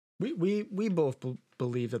 We both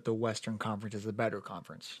believe that the Western Conference is a better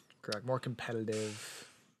conference, correct? More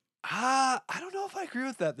competitive. I don't know if I agree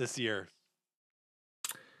with that this year.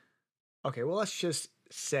 Okay, well, let's just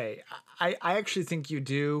say I actually think you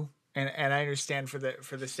do, and I understand for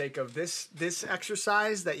the sake of this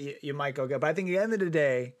exercise that you might go get, but I think at the end of the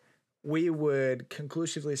day, we would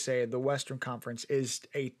conclusively say the Western Conference is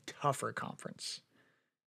a tougher conference.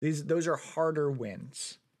 Those are harder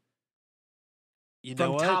wins. You know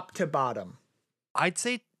from what? top to bottom. I'd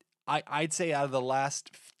say out of the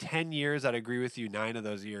last 10 years, I'd agree with you 9 of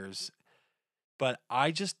those years. But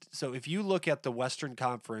so if you look at the Western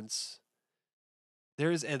Conference,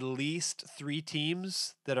 there's at least 3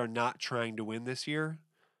 teams that are not trying to win this year.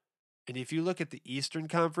 And if you look at the Eastern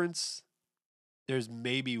Conference, there's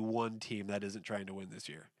maybe 1 team that isn't trying to win this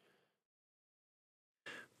year.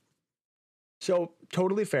 So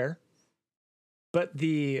totally fair. But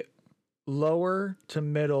the lower to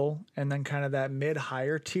middle and then kind of that mid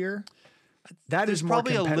higher tier, there's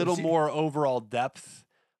probably a little more overall depth.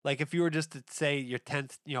 Like if you were just to say your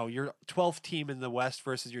 10th, your 12th team in the West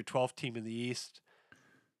versus your 12th team in the East.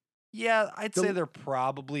 Yeah, I'd say they're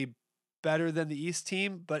probably better than the East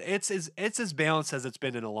team, but it's as balanced as it's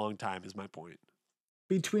been in a long time is my point.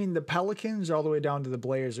 Between the Pelicans all the way down to the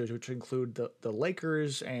Blazers, which include the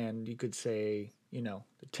Lakers and you could say, the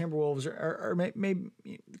Timberwolves or maybe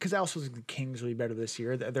because I also think the Kings will be better this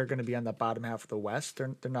year. They're going to be on the bottom half of the West.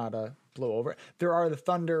 They're not a blowover. There are the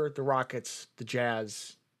Thunder, the Rockets, the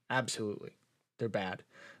Jazz. Absolutely. They're bad.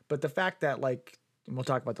 But the fact that we'll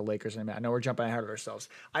talk about the Lakers in a minute. I know we're jumping ahead of ourselves.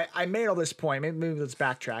 I made all this point. Maybe let's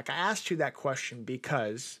backtrack. I asked you that question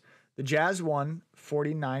because the Jazz won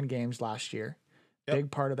 49 games last year. Yep.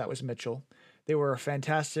 Big part of that was Mitchell. They were a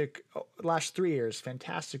fantastic, last 3 years,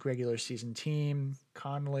 fantastic regular season team.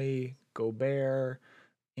 Conley, Gobert,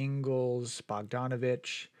 Ingles,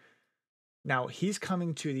 Bogdanovich. Now he's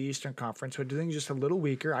coming to the Eastern Conference, which I think is just a little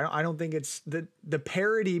weaker. I don't think it's the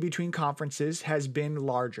parity between conferences has been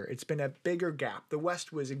larger. It's been a bigger gap. The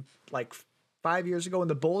West was 5 years ago when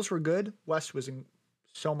the Bulls were good. West was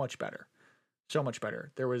so much better, so much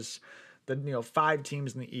better. There was the 5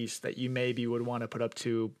 teams in the East that you maybe would want to put up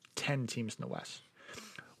to 10 teams in the West.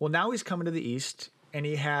 Well, now he's coming to the East and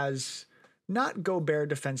he has not Gobert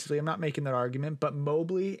defensively. I'm not making that argument, but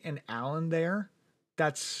Mobley and Allen there.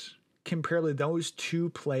 That's comparably those 2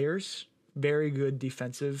 players, very good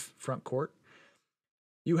defensive front court.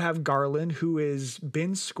 You have Garland, who has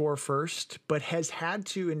been score first, but has had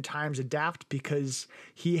to in times adapt because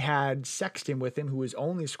he had Sexton with him, who was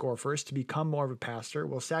only score first, to become more of a passer.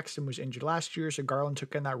 Well, Sexton was injured last year, so Garland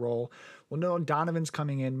took in that role. Well, no, Donovan's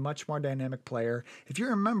coming in, much more dynamic player. If you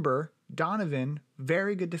remember, Donovan,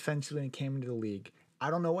 very good defensively when he came into the league.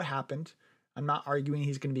 I don't know what happened. I'm not arguing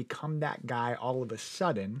he's going to become that guy all of a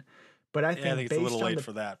sudden, but I think it's a little late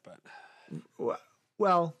for that. But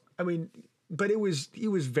well, I mean, but he was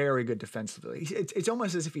very good defensively. It's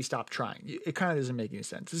almost as if he stopped trying. It kind of doesn't make any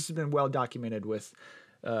sense. This has been well documented with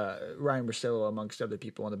Ryan Russillo amongst other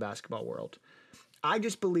people in the basketball world. I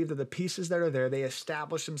just believe that the pieces that are there, they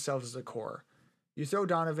establish themselves as a core. You throw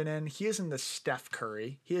Donovan in, he isn't the Steph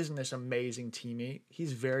Curry. He isn't this amazing teammate.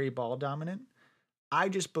 He's very ball dominant. I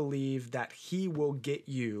just believe that he will get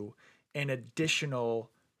you an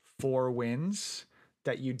additional 4 wins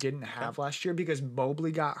that you didn't have last year because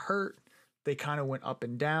Mobley got hurt. They kind of went up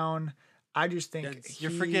and down. I just think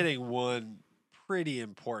you're forgetting one pretty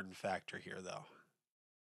important factor here, though.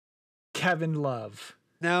 Kevin Love.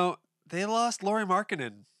 No, they lost Lauri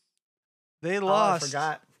Markkanen. They lost I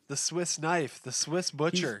forgot. The Swiss knife, the Swiss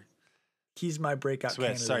butcher. He's my breakout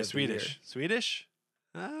candidate. Sorry, Swedish. Swedish?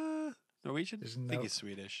 Norwegian? I think he's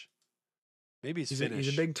Swedish. Maybe he's Finnish.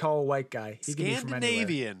 He's a big, tall, white guy. He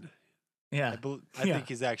Scandinavian. Yeah. I think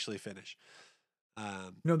he's actually Finnish.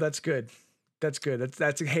 No, that's good. That's good.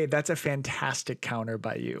 That's a fantastic counter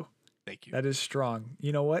by you. Thank you. That is strong.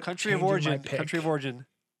 You know what? Country of origin,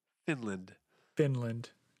 Finland.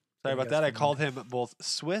 Sorry about that. I called him both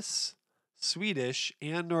Swiss, Swedish,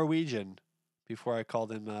 and Norwegian before I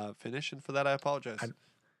called him Finnish, and for that I apologize.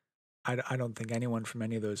 I don't think anyone from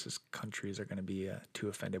any of those countries are going to be too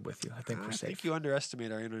offended with you. I think we're safe. I think you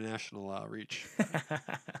underestimate our international reach.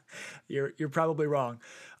 You're probably wrong.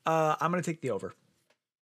 I'm going to take the over.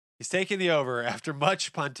 He's taking the over after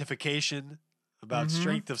much pontification about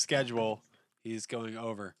strength of schedule. He's going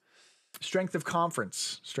over. Strength of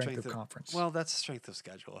conference. Strength of conference. Well, that's strength of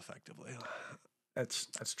schedule, effectively. That's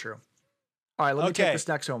true. All right, let me take this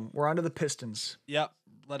next home. We're on to the Pistons. Yep.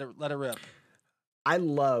 Let it rip. I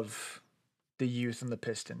love the youth and the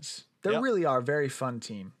Pistons. They really are a very fun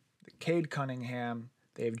team. Cade Cunningham.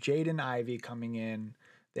 They have Jaden Ivey coming in.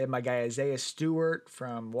 They have my guy Isaiah Stewart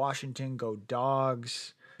from Washington. Go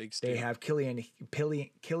Dogs. They have Killian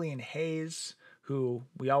Hayes, who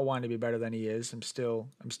we all want to be better than he is. I'm still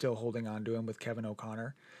holding on to him with Kevin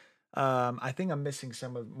O'Connor. I think I'm missing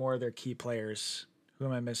more of their key players. Who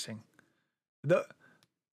am I missing?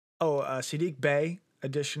 Sadiq Bey.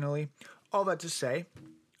 Additionally, all that to say,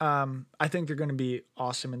 I think they're going to be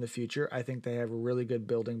awesome in the future. I think they have a really good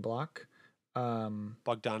building block.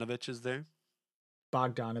 Bogdanovich is there.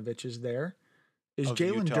 Is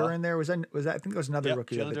Jalen Duren there? Was that? I think that was another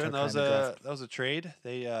rookie. Jalen Duren. That was a trade.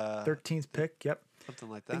 They 13th pick. Yep. Something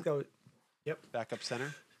like that. I think that was, Backup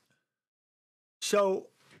center. So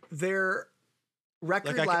their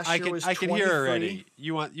record last year was 23. I can hear already.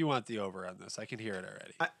 You want the over on this. I can hear it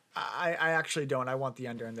already. I actually don't. I want the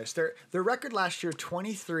under in this. Their record last year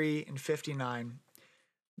 23-59.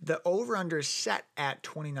 The over under is set at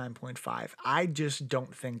 29.5. I just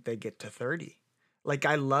don't think they get to 30. Like,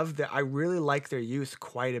 I love that. I really like their youth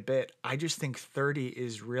quite a bit. I just think 30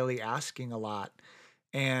 is really asking a lot.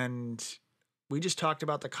 And we just talked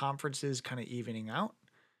about the conferences kind of evening out.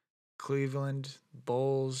 Cleveland,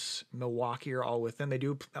 Bulls, Milwaukee are all with them. They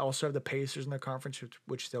do also have the Pacers in their conference,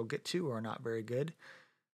 which they'll get to, or are not very good.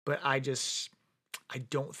 But I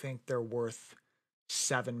don't think they're worth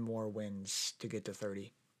 7 more wins to get to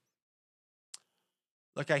 30.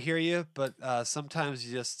 Look, I hear you, but sometimes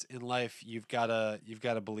you just in life you've gotta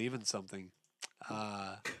believe in something.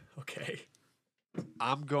 Okay.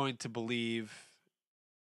 I'm going to believe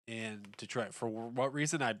in Detroit. For what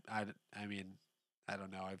reason? I mean, I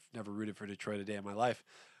don't know. I've never rooted for Detroit a day in my life.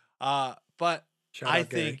 But I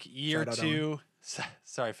think year 2.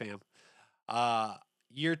 Sorry, fam.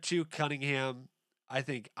 Year 2 Cunningham. I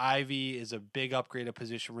think Ivy is a big upgrade, a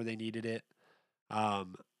position where they needed it.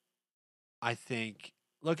 I think.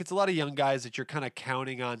 Look, it's a lot of young guys that you're kind of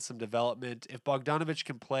counting on some development. If Bogdanovich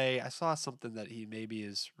can play, I saw something that he maybe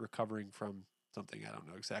is recovering from something. I don't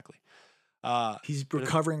know exactly. He's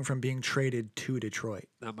recovering from being traded to Detroit.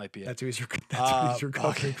 That might be it. That's what he's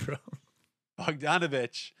recovering from.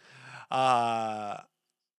 Bogdanovich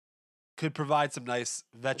could provide some nice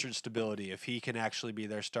veteran stability if he can actually be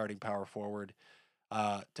their starting power forward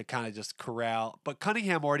to kind of just corral. But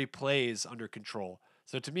Cunningham already plays under control.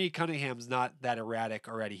 So to me, Cunningham's not that erratic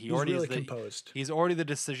already. He's really composed. He's already the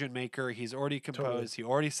decision maker. He's already composed. Totally. He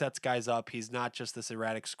already sets guys up. He's not just this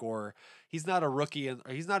erratic scorer. He's not a rookie, and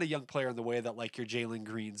he's not a young player in the way that like your Jalen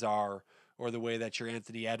Greens are, or the way that your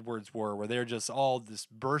Anthony Edwards were, where they're just all this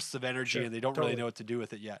bursts of energy and they don't really know what to do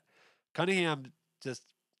with it yet. Cunningham just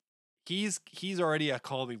he's already a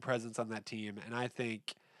calming presence on that team, and I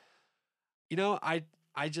think, I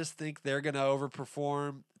just think they're gonna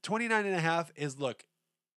overperform. 29.5 is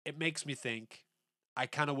it makes me think. I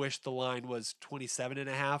kind of wish the line was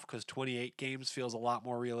 27.5 because 28 games feels a lot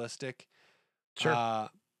more realistic. Sure.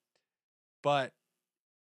 But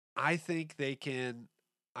I think they can.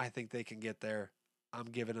 I think they can get there. I'm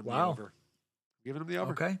giving them the Wow. over. Giving them the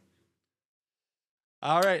over. Okay.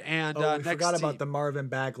 All right, and Oh, we next forgot team. about the Marvin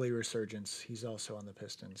Bagley resurgence. He's also on the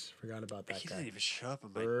Pistons. Forgot about that He guy. didn't even show up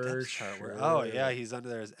on my For depth chart. Oh yeah, sure. he's under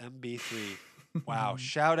there as MB3. Wow!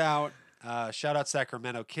 Shout out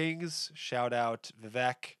Sacramento Kings. Shout out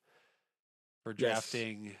Vivek for Yes.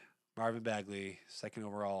 drafting Marvin Bagley, second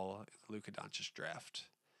overall in the Luka Doncic draft.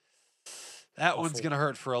 That one's Awful. gonna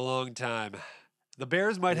hurt for a long time. The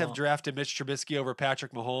Bears might have drafted Mitch Trubisky over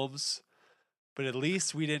Patrick Mahomes, but at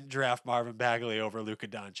least we didn't draft Marvin Bagley over Luka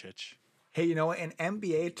Doncic. Hey, you know what? In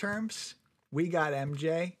NBA terms, we got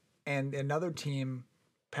MJ, and another team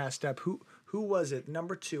passed up. Who was it?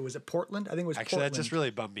 Number 2 was it Portland? I think it was Actually, Portland. that just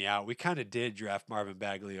really bummed me out. We kind of did draft Marvin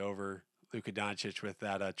Bagley over Luka Doncic with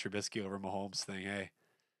that Trubisky over Mahomes thing. Hey,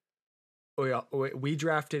 We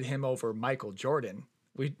drafted him over Michael Jordan.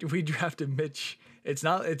 We drafted Mitch. It's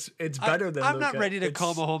better than I'm Luka. not ready to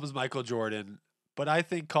call Mahomes Michael Jordan, but I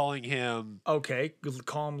think calling him okay.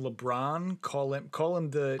 Call him LeBron. Call him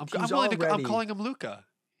the. I'm calling him Luka.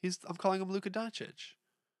 I'm calling him Luka Doncic.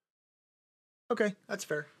 Okay, that's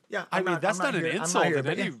fair. Yeah, that's not an insult.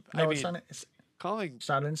 It's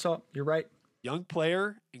not an insult. You're right. Young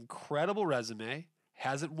player, incredible resume.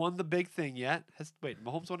 Hasn't won the big thing yet.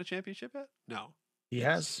 Mahomes won a championship yet? No. He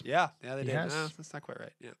has. Yeah, they did. No, that's not quite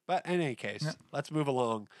right. Yeah, but in any case, let's move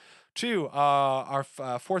along to our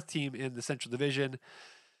fourth team in the Central Division,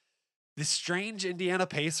 the strange Indiana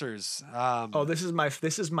Pacers.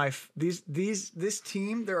 This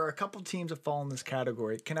team. There are a couple teams that fall in this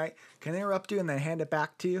category. Can I interrupt you and then hand it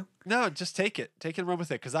back to you? No, just take it and run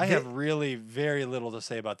with it because I have really very little to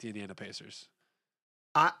say about the Indiana Pacers.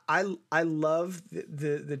 I love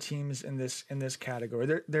the teams in this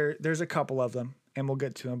category. There's a couple of them, and we'll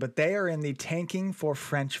get to them, but they are in the tanking for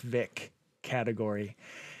French Vic category.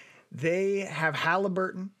 They have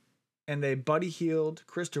Halliburton, and they Buddy Hield,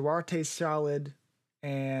 Chris Duarte's solid,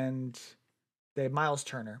 and they have Miles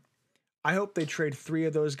Turner. I hope they trade 3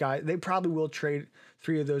 of those guys. They probably will trade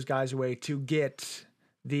 3 of those guys away to get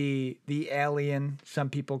the alien, some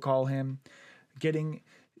people call him,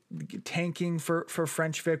 tanking for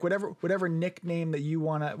French Vic, whatever nickname that you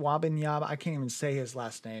want to, Wembanyama. I can't even say his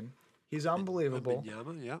last name. He's unbelievable.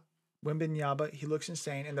 Wembanyama, yeah. Wembanyama, he looks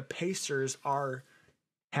insane, and the Pacers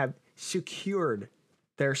have secured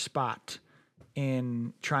their spot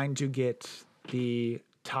in trying to get the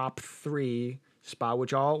top 3 spot,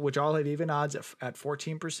 which all have even odds at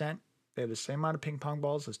 14%. They have the same amount of ping pong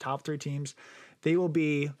balls as top 3 teams. They will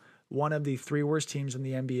be one of the 3 worst teams in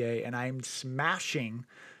the NBA, and I'm smashing.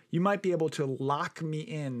 You might be able to lock me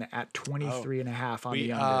in at 23.5 on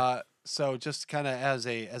the under. So just kind of as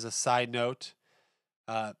a side note,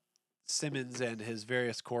 Simmons and his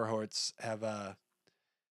various cohorts have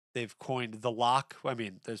they've coined the lock. I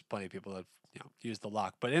mean, there's plenty of people that use the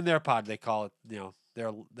lock, but in their pod they call it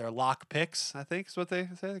their lock picks. I think is what they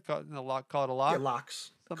say. They call it a lock. Yeah,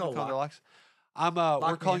 locks. Something called their locks.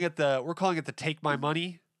 We're calling it the take my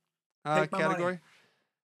money category.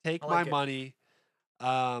 Take my money.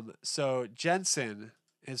 So Jensen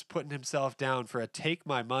is putting himself down for a take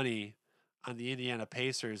my money on the Indiana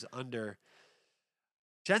Pacers under.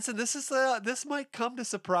 Jensen, this might come to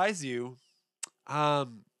surprise you. I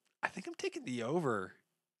think I'm taking the over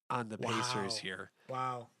on the Pacers here.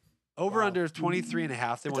 Wow. Over under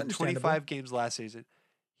 23.5. They won 25 games last season.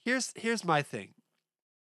 Here's my thing.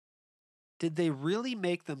 Did they really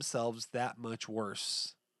make themselves that much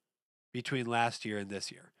worse between last year and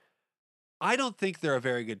this year? I don't think they're a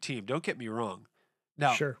very good team. Don't get me wrong.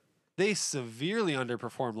 Now, they severely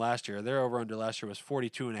underperformed last year. Their over-under last year was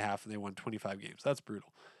 42.5, and they won 25 games. That's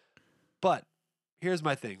brutal. But here's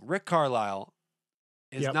my thing. Rick Carlisle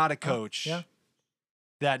is not a coach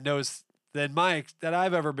that knows that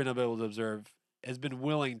I've ever been able to observe has been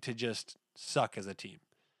willing to just suck as a team.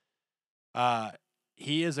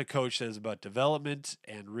 He is a coach that is about development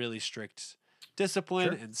and really strict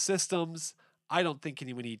discipline and systems. I don't think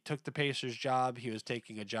when he took the Pacers job, he was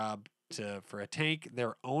taking a job for a tank.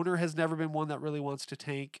 Their owner has never been one that really wants to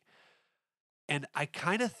tank. And I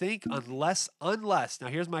kind of think unless, now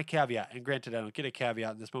here's my caveat, and granted, I don't get a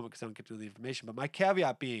caveat in this moment because I don't get to the information, but my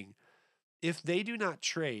caveat being, if they do not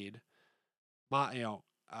trade where's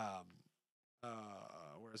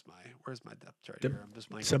my depth chart here? I'm just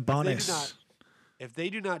blanking. If they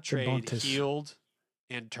do not trade Hield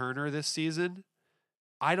and Turner this season,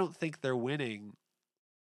 I don't think they're winning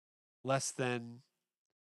less than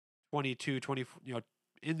 22, 20,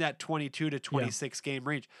 in that 22 to 26 game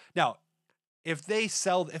range. Now, if they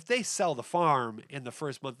sell the farm in the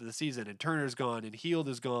first month of the season and Turner's gone and Hield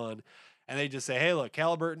is gone and they just say, hey, look,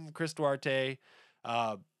 Halliburton, Chris Duarte,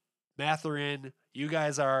 Matherin, you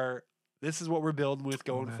guys are, this is what we're building with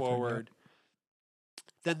going forward. Yep.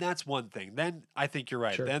 Then that's one thing. Then I think you're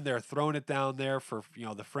right. Sure. Then they're throwing it down there for,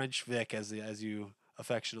 the French Vic, as you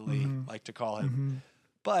affectionately like to call him.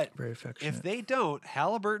 But if they don't,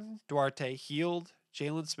 Halliburton, Duarte, Hield,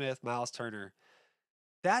 Jalen Smith, Miles Turner,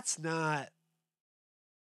 that's not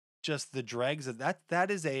just the dregs of that.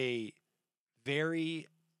 That is a very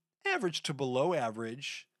average to below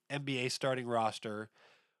average NBA starting roster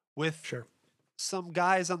with some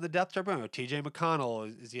guys on the depth chart. TJ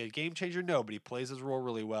McConnell, is he a game changer? No, but he plays his role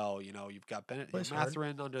really well. You've got Bennett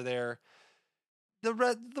Matherin under there.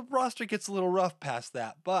 The roster gets a little rough past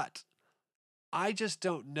that, but I just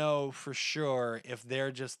don't know for sure if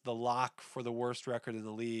they're just the lock for the worst record in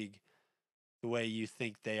the league the way you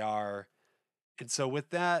think they are. And so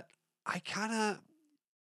with that, I kind of,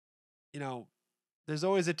 there's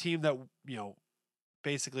always a team that,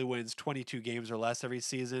 basically wins 22 games or less every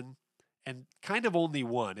season and kind of only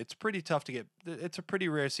one. It's pretty tough to get. It's a pretty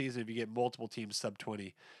rare season if you get multiple teams sub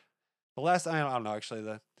 20. The last, I don't know, actually,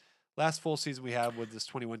 the last full season we had was this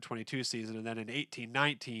 21-22 season. And then in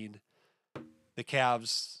 18-19, the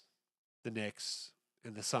Cavs, the Knicks,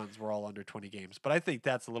 and the Suns were all under 20 games. But I think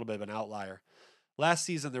that's a little bit of an outlier. Last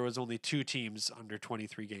season, there was only 2 teams under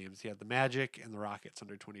 23 games. You had the Magic and the Rockets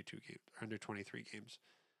under 23 games.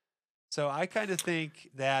 So I kind of think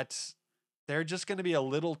that they're just going to be a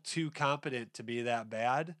little too competent to be that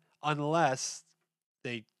bad unless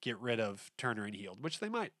they get rid of Turner and Hield, which they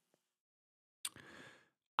might.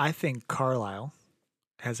 I think Carlisle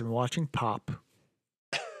has been watching Pop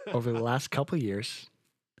over the last couple of years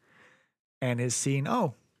and has seen,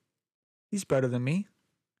 he's better than me.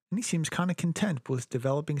 And he seems kind of content with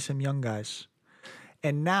developing some young guys.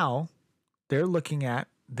 And now they're looking at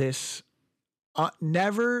this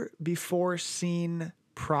never before seen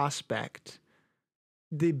prospect.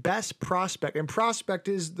 The best prospect, and prospect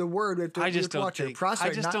is the word. I just don't think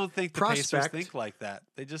the Pacers think like that.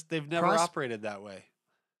 They've never operated that way.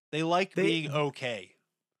 They like being okay.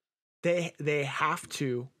 They have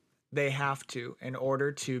to in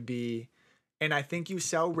order to be. And I think you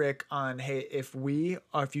sell Rick on, hey, if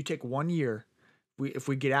you take 1 year, if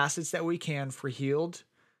we get assets that we can for Hield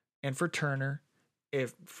and for Turner,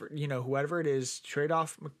 whoever it is, trade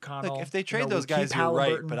off McConnell. Look, if they trade those guys, you're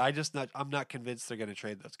right. But I'm not convinced they're going to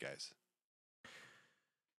trade those guys.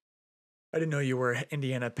 I didn't know you were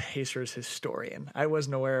Indiana Pacers historian. I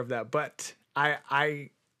wasn't aware of that, but I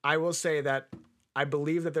will say that I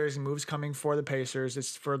believe that there's moves coming for the Pacers.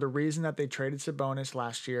 It's for the reason that they traded Sabonis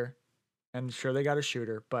last year. And sure, they got a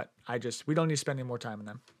shooter, but we don't need to spend any more time on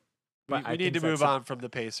them. But we need to move on from the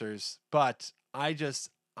Pacers. But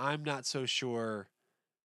I'm not so sure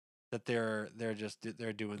that they're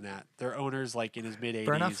doing that. Their owner's like in his mid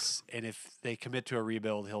 80s, and if they commit to a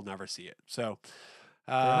rebuild, he'll never see it. So,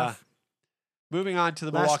 moving on to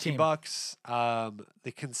the Milwaukee Bucks,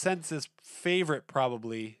 the consensus favorite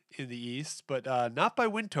probably in the East, but not by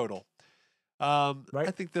win total.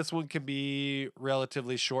 I think this one can be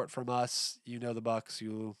relatively short from us. You know the Bucks.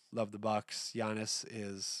 You love the Bucks. Giannis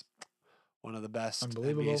is one of the best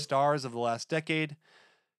NBA stars of the last decade.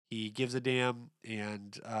 He gives a damn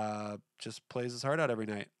and just plays his heart out every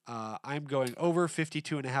night. I'm going over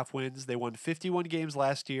 52.5 wins. They won 51 games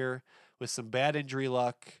last year with some bad injury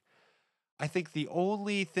luck. I think the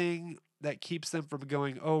only thing that keeps them from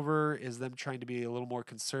going over is them trying to be a little more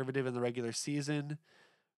conservative in the regular season.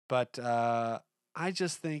 But I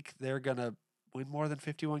just think they're going to win more than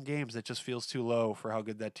 51 games. It just feels too low for how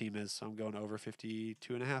good that team is. So I'm going over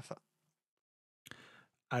 52.5.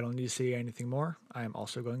 I don't need to say anything more. I am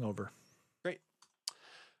also going over. Great.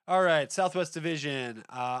 All right, Southwest Division.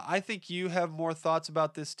 I think you have more thoughts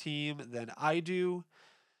about this team than I do.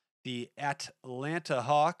 The Atlanta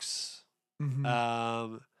Hawks.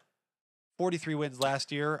 43 wins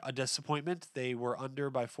last year. A disappointment. They were under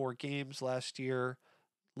by 4 games last year.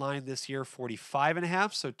 Line this year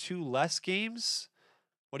 45.5, so 2 less games.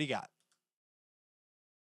 What do you got?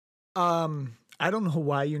 I don't know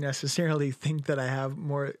why you necessarily think that I have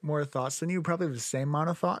more thoughts than you. Probably have the same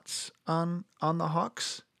amount of thoughts on the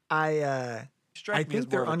Hawks. I think as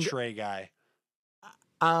more of a Trey guy.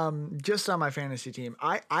 Just on my fantasy team,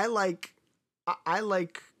 I like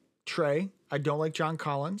Trey. I don't like John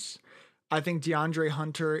Collins. I think DeAndre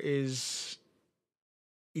Hunter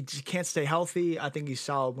he just can't stay healthy. I think he's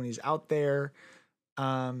solid when he's out there.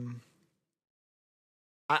 I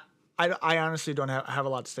honestly don't have a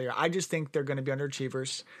lot to say. I just think they're going to be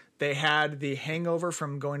underachievers. They had the hangover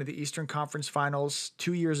from going to the Eastern Conference Finals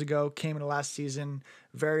 2 years ago, came into last season,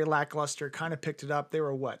 very lackluster, kind of picked it up. They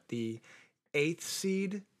were what, the 8th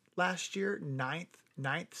seed last year,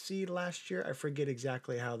 ninth seed last year. I forget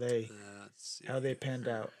exactly how they panned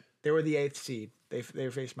out. They were the 8th seed. They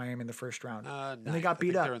faced Miami in the first round, and they got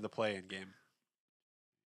beat up. They were in the play-in game.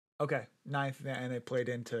 Okay, 9th, and they played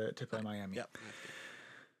in to play Miami. Yep.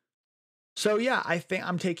 So, yeah, I think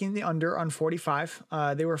I'm taking the under on 45.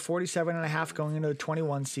 They were 47.5 going into the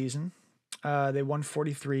 21 season. They won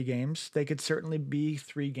 43 games. They could certainly be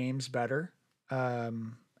 3 games better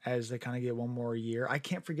as they kind of get one more year. I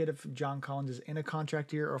can't forget if John Collins is in a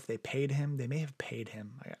contract year or if they paid him. They may have paid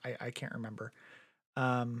him. I can't remember.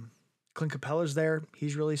 Clint Capella's there.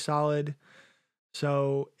 He's really solid.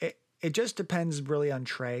 So it just depends really on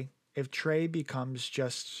Trey. If Trey becomes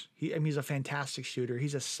he's a fantastic shooter.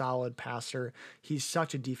 He's a solid passer. He's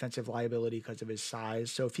such a defensive liability because of his size.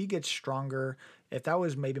 So if he gets stronger, if that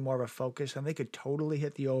was maybe more of a focus, then they could totally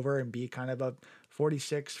hit the over and be kind of a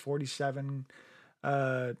 46, 47,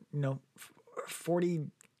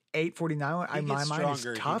 48, 49. In my mind, is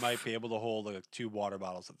tough. He might be able to hold 2 water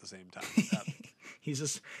bottles at the same time. He's a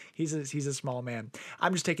small man.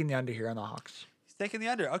 I'm just taking the under here on the Hawks. Taking the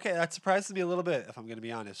under. Okay, that surprises me a little bit, if I'm going to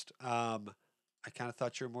be honest. I kind of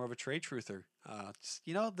thought you were more of a Trey truther.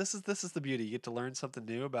 This is the beauty. You get to learn something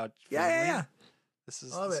new about family. Yeah. This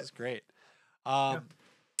is great.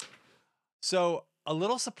 So a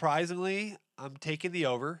little surprisingly, I'm taking the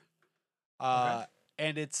over.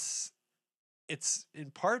 And it's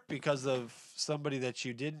in part because of somebody that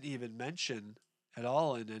you didn't even mention at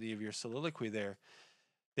all in any of your soliloquy there.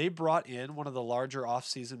 They brought in one of the larger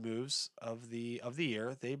offseason moves of the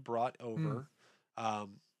year. They brought over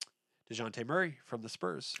DeJounte Murray from the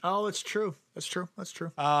Spurs. Oh, it's true. That's true.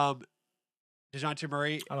 DeJounte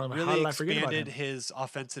Murray really expanded his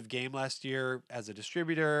offensive game last year as a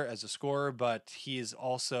distributor, as a scorer, but he is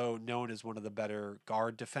also known as one of the better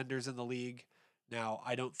guard defenders in the league. Now,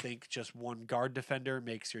 I don't think just one guard defender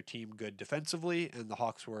makes your team good defensively, and the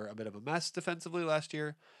Hawks were a bit of a mess defensively last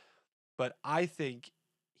year. But I think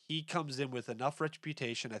he comes in with enough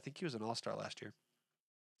reputation. I think he was an all-star last year.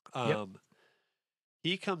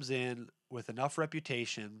 He comes in with enough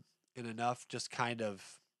reputation and enough just kind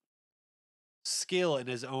of skill in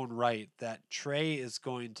his own right that Trey is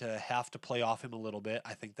going to have to play off him a little bit.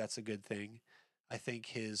 I think that's a good thing. I think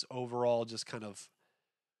his overall just kind of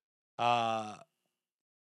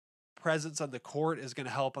presence on the court is going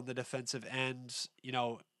to help on the defensive end.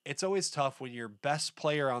 It's always tough when your best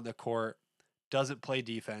player on the court doesn't play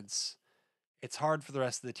defense. It's hard for the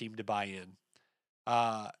rest of the team to buy in.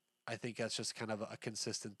 I think that's just kind of a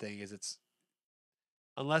consistent thing.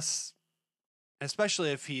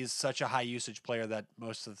 Especially if he's such a high usage player that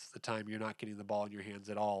most of the time you're not getting the ball in your hands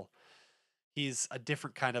at all. He's a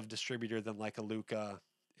different kind of distributor than like a Luka.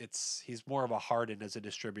 He's more of a Harden as a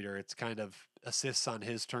distributor. It's kind of assists on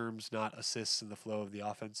his terms, not assists in the flow of the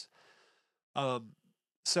offense.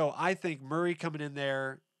 So I think Murray coming in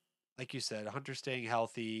there, like you said, Hunter staying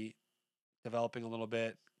healthy, developing a little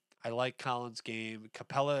bit. I like Collins' game.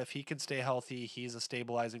 Capella, if he can stay healthy, he's a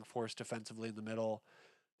stabilizing force defensively in the middle.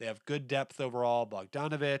 They have good depth overall.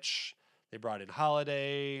 Bogdanovich. They brought in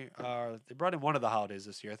Holiday. They brought in one of the Holidays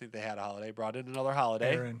this year. I think they had a Holiday. Brought in another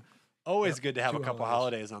Holiday. Aaron. Always good to have a couple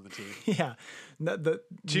Holidays on the team. Yeah.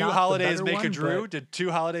 Two Holidays make a Drew. Did 2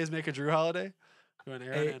 Holidays make a Drew Holiday? An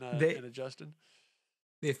Aaron and a Justin?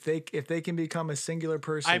 If they can become a singular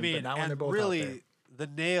person, but not when they're both really out there. The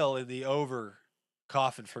nail in the over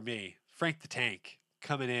coffin for me, Frank the Tank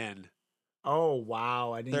coming in. Oh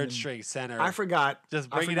wow! I didn't third string center. I forgot. Just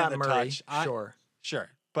bringing in the Murray, touch. Sure.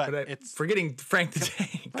 But it's forgetting Frank the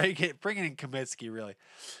Tank. bringing in Kaminsky really.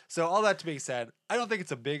 So all that to be said, I don't think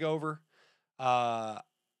it's a big over.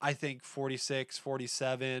 I think 46,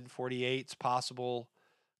 47, 48 is possible.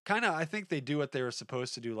 I think they do what they were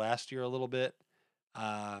supposed to do last year a little bit.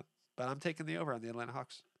 But I'm taking the over on the Atlanta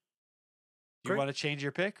Hawks. You want to change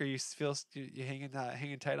your pick, or you feel you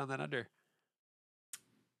hanging tight on that under?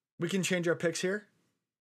 We can change our picks here.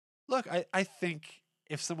 Look, I think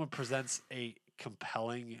if someone presents a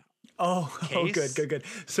compelling case, good.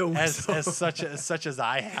 So such as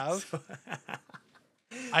I have,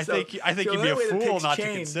 I think you'd be a fool not to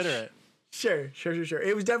consider it. Sure.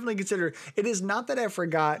 It was definitely considered. It is not that I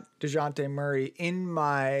forgot DeJounte Murray in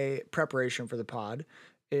my preparation for the pod.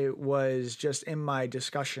 It was just in my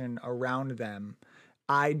discussion around them.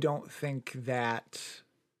 I don't think that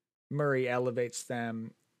Murray elevates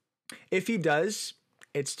them. If he does,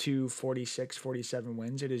 it's to 46, 47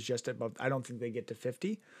 wins. It is just above. I don't think they get to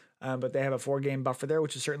 50. But they have a 4-game buffer there,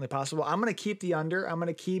 which is certainly possible. I'm going to keep the under. I'm going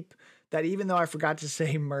to keep that, even though I forgot to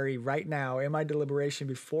say Murray right now in my deliberation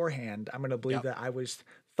beforehand. I'm going to believe that I was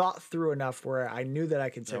thought through enough where I knew that I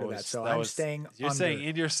considered that. So I'm staying You're under. saying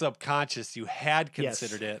in your subconscious you had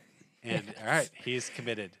considered it. And all right, he's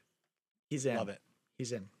committed. He's in. Love it.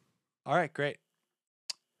 He's in. All right, great.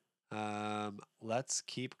 Let's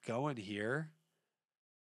keep going here.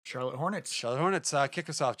 Charlotte Hornets. Kick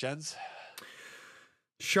us off, Jens.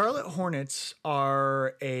 Charlotte Hornets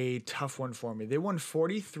are a tough one for me. They won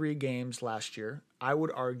 43 games last year. I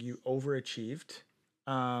would argue overachieved.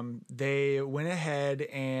 They went ahead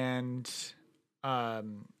and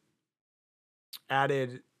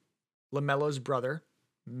added LaMelo's brother.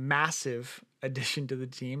 Massive addition to the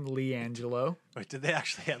team, LiAngelo. Wait, did they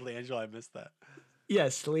actually add LiAngelo? I missed that.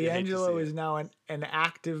 Yes, LiAngelo is now an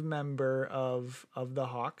active member of the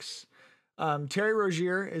Hawks. Terry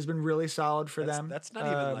Rozier has been really solid for them. That's not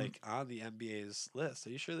even like on the NBA's list.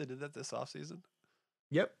 Are you sure they did that this offseason?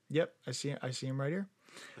 Yep. I see him right here.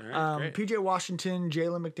 All right, PJ Washington,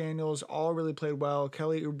 Jalen McDaniels, all really played well.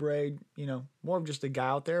 Kelly Oubre, more of just a guy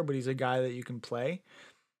out there, but he's a guy that you can play.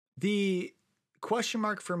 The question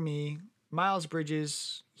mark for me, Miles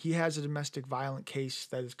Bridges, he has a domestic violence case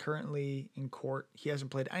that is currently in court. He hasn't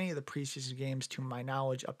played any of the preseason games to my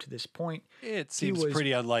knowledge up to this point. It seems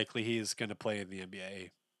pretty unlikely he's going to play in the NBA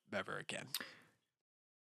ever again.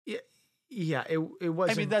 Yeah, it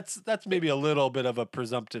wasn't. I mean, that's maybe a little bit of a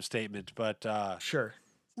presumptive statement, but sure.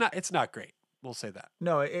 It's not great. We'll say that.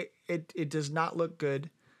 No, it does not look good.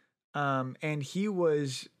 And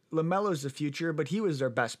LaMelo's the future, but he was their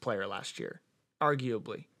best player last year,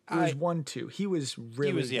 arguably. He was 1-2. He was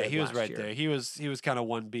really good. He was right year. there. He was kind of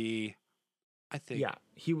 1B, I think. Yeah,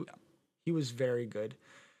 he was very good.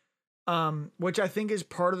 Which I think is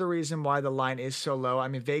part of the reason why the line is so low. I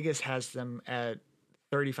mean, Vegas has them at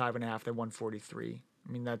 35.5. They're 143.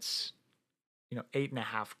 I mean, that's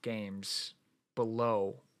 8.5 games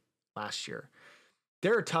below last year.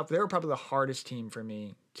 They're tough. They were probably the hardest team for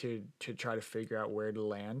me to try to figure out where to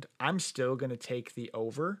land. I'm still going to take the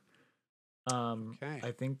over. Okay.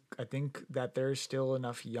 I think that there's still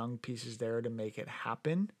enough young pieces there to make it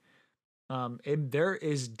happen. There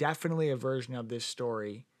is definitely a version of this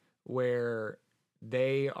story where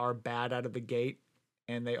they are bad out of the gate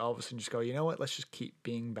and they all of a sudden just go, you know what, let's just keep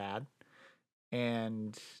being bad.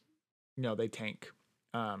 And, they tank.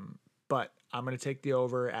 But I'm going to take the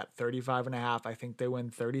over at 35.5. I think they win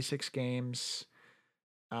 36 games.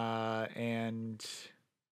 And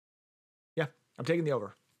yeah, I'm taking the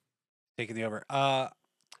over.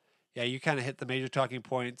 Yeah, you kind of hit the major talking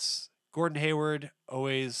points. Gordon Hayward,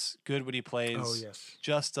 always good when he plays. Oh, yes.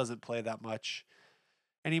 Just doesn't play that much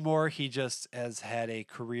anymore. He just has had a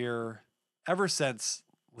career ever since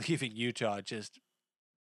leaving Utah, just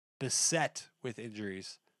beset with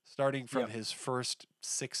injuries, starting from his first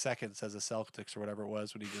 6 seconds as a Celtics or whatever it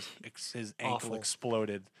was when he just his ankle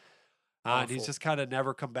exploded. And he's just kind of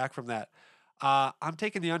never come back from that. I'm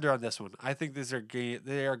taking the under on this one. I think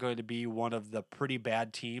they are going to be one of the pretty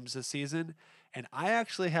bad teams this season. And I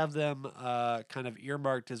actually have them kind of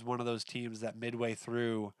earmarked as one of those teams that midway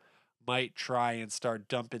through might try and start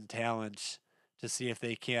dumping talent to see if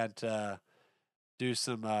they can't do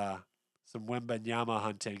some Wembanyama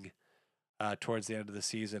hunting towards the end of the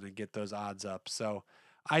season and get those odds up. So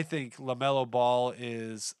I think LaMelo Ball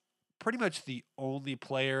is pretty much the only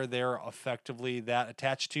player they're effectively that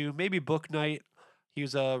attached to. Maybe Book Knight. He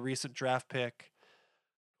was a recent draft pick.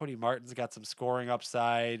 Cody Martin's got some scoring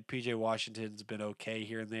upside. PJ Washington's been okay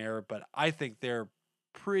here and there, but I think they're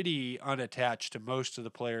pretty unattached to most of the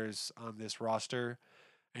players on this roster.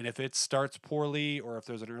 And if it starts poorly or if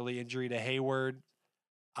there's an early injury to Hayward,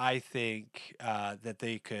 I think that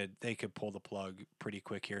they could pull the plug pretty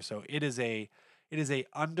quick here. So it is a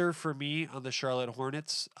under for me on the Charlotte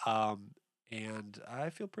Hornets, and I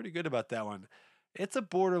feel pretty good about that one. It's a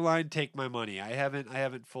borderline take my money. I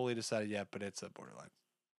haven't fully decided yet, but it's a borderline.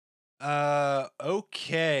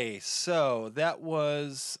 Okay, so that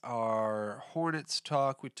was our Hornets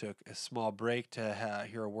talk. We took a small break to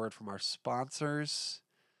hear a word from our sponsors,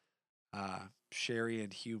 Sherry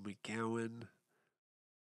and Hugh McGowan.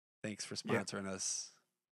 Thanks for sponsoring us.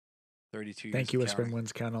 32 years. Thank you, Whispering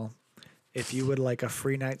Winds Kennel. If you would like a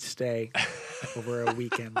free night stay over a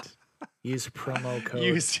weekend, use promo code.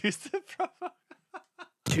 Use the promo.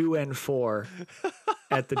 2 and 4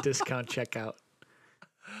 at the discount checkout.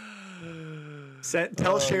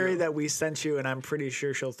 Tell Sherry that we sent you, and I'm pretty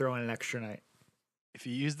sure she'll throw in an extra night. If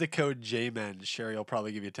you use the code JMEN, Sherry will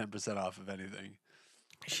probably give you 10% off of anything.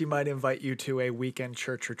 She might invite you to a weekend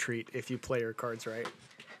church retreat if you play your cards right.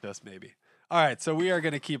 Just maybe. All right, so we are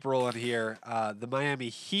going to keep rolling here. The Miami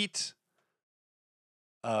Heat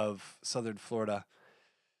of Southern Florida.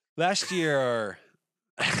 Last year,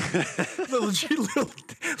 little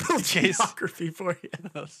geography for you.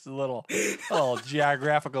 That's a little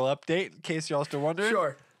geographical update in case y'all still wondering.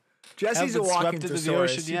 Sure. Jesse's a walking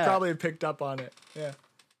thesaurus. You yet. probably picked up on it. Yeah.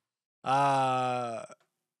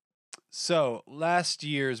 So last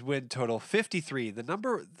year's win total 53.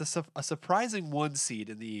 A surprising 1 seed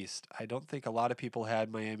in the East. I don't think a lot of people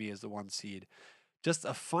had Miami as the 1 seed. Just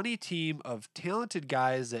a funny team of talented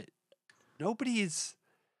guys that nobody's.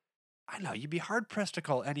 I don't know. You'd be hard pressed to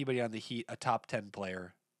call anybody on the Heat a top 10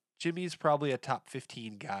 player. Jimmy's probably a top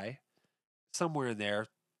 15 guy, somewhere in there,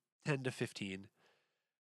 10 to 15.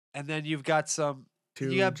 And then you've got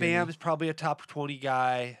Bam's probably a top 20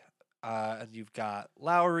 guy. And you've got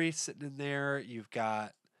Lowry sitting in there. You've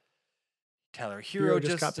got Tyler Hero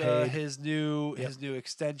just got paid. His new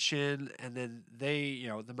extension. And then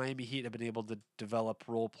the Miami Heat have been able to develop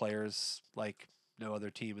role players like no other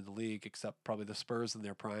team in the league except probably the Spurs in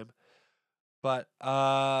their prime. But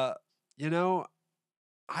I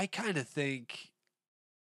kind of think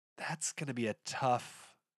that's going to be a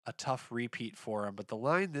tough repeat for him. But the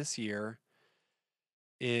line this year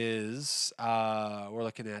is we're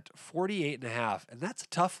looking at 48.5, and that's a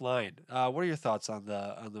tough line. What are your thoughts on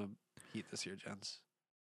the Heat this year, Jens?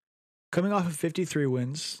 Coming off of 53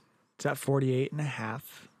 wins, it's at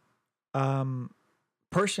 48.5.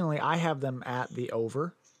 Personally, I have them at the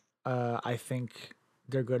over. I think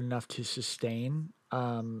they're good enough to sustain.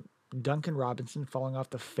 Duncan Robinson falling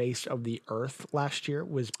off the face of the earth last year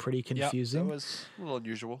was pretty confusing. Yeah, that was a little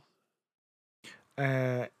unusual.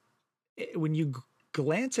 When you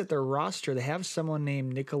glance at their roster, they have someone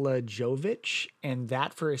named Nikola Jovic, and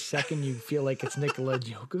that for a second you feel like it's Nikola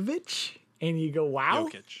Djokovic, and you go, "Wow,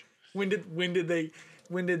 Jokic." When did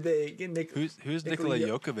they get Nikola? Who's Nikola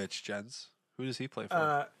Jokovic, Jens? Who does he play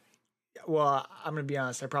for? Well, I'm gonna be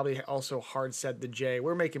honest. I probably also hard said the J.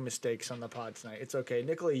 We're making mistakes on the pod tonight. It's okay.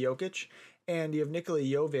 Nikola Jokic, and you have Nikola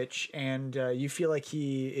Jovic, and you feel like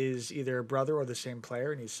he is either a brother or the same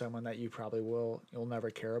player, and he's someone that you'll never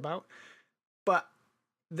care about, but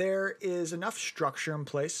there is enough structure in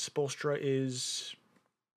place. Spoelstra is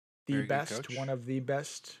the best, one of the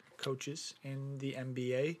best coaches in the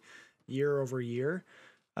NBA year over year.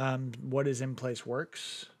 What is in place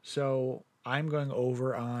works. So I'm going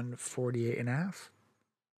over on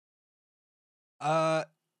 48.5.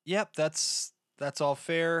 Yep, that's all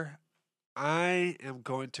fair. I am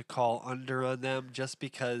going to call under on them just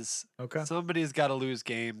because somebody's got to lose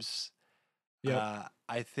games. Yeah,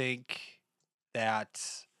 I think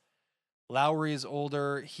that Lowry is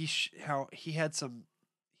older. He had some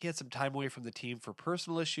time away from the team for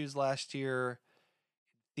personal issues last year.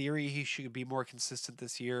 In theory, he should be more consistent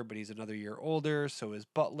this year, but he's another year older. So is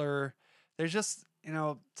Butler. There's just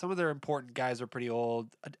some of their important guys are pretty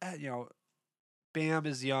old. Bam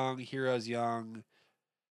is young. Hero's young.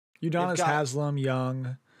 Udonis Haslem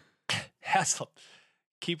young. Haslem.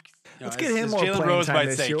 Let's get him more Jalen playing Rose time might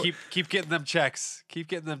this say, year. keep getting them checks. Keep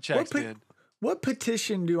getting them checks, man. What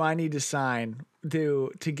petition do I need to sign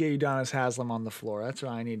to get Udonis Haslem on the floor? That's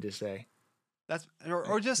what I need to say. That's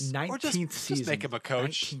or just 19th season. Just make him a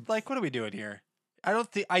coach. 19th. Like, what are we doing here? I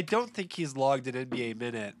don't think he's logged an NBA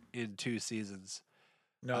minute in 2 seasons.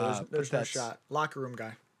 No, there's no shot. Locker room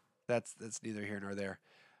guy. That's neither here nor there.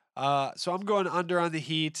 So I'm going under on the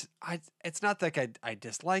Heat. It's not like I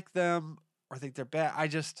dislike them or think they're bad. I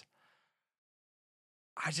just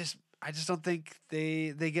don't think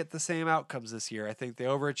they get the same outcomes this year. I think they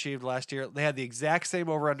overachieved last year. They had the exact same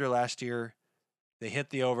over-under last year. They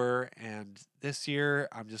hit the over, and this year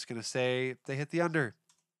I'm just going to say they hit the under.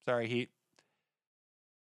 Sorry, Heat.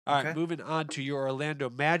 All right, moving on to your Orlando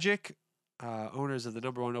Magic, owners of the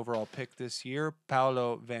number 1 overall pick this year,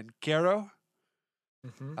 Paolo Banchero.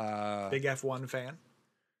 Mm-hmm. Big F1 fan.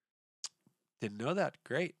 Didn't know that.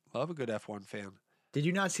 Great. Love a good F1 fan. Did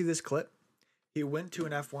you not see this clip? He went to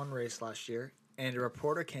an F1 race last year, and a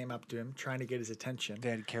reporter came up to him trying to get his attention.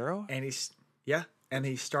 Banchero? And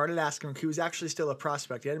he started asking him. He was actually still a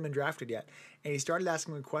prospect. He hadn't been drafted yet. And he started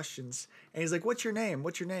asking him questions. And he's like, "What's your name?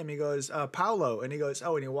 What's your name?" He goes, "Paolo." And he goes,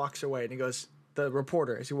 "Oh," and he walks away. And he goes, the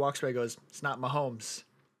reporter, as he walks away, goes, "It's not Mahomes."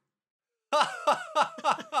 Have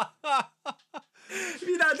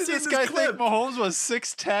you not seen this guy clip? Think Mahomes was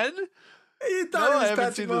 6'10"? He thought I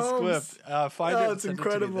haven't seen Mahomes. this clip. Find it. It's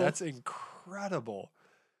incredible. That's incredible.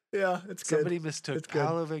 Yeah, it's Somebody good. mistook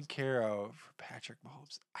Paolo Banchero for Patrick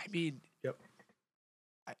Mahomes. I mean, yep.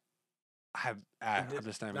 I'm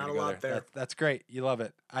just not a going lot to go there. there. That's great. You love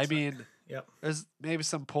it. I mean, yep. There's maybe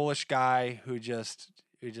some Polish guy who just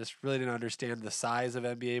who just really didn't understand the size of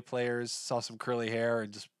NBA players, saw some curly hair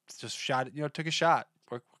and just shot it, took a shot.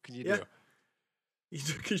 What can you do?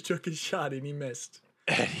 He took his shot and he missed.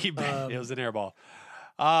 It was an air ball.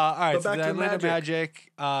 All right, But so back the to the Atlanta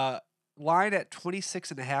Magic. line at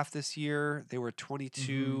 26.5 this year. They were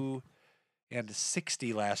 22 and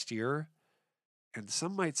 60 last year. And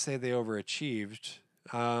some might say they overachieved.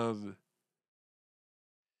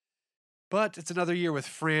 But it's another year with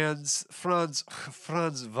Franz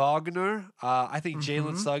Wagner. I think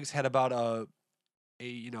Jalen Suggs had about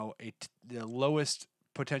the lowest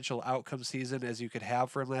potential outcome season as you could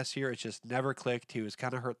have for him last year. It just never clicked. He was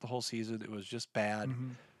kind of hurt the whole season. It was just bad.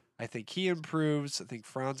 I think he improves. I think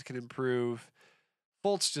Franz can improve.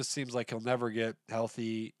 Fultz just seems like he'll never get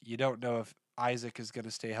healthy. You don't know if Isaac is going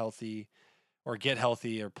to stay healthy or get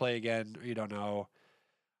healthy or play again. You don't know.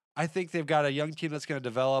 I think they've got a young team that's going to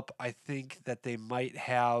develop. I think that they might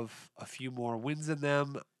have a few more wins in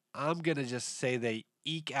them. I'm going to just say they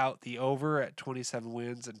eke out the over at 27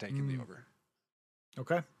 wins and taking the over.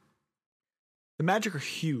 Okay. The Magic are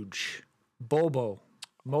huge. Bobo,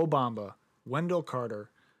 Mo Bamba, Wendell Carter,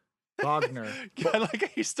 Wagner. I like how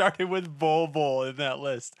you started with Bol in that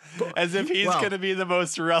list, as if he's going to be the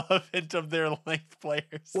most relevant of their length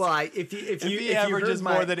players. Well, if he averages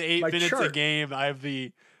more than 8 minutes a game,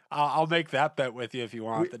 I'll make that bet with you if you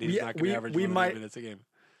want that he's not going to average more than 8 minutes a game.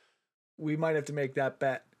 We might have to make that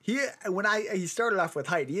bet. He started off with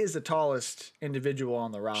height. He is the tallest individual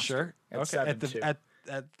on the roster. Sure. At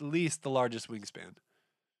at least the largest wingspan.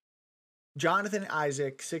 Jonathan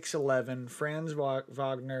Isaac, 6'11", Franz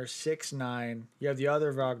Wagner, 6'9". You have the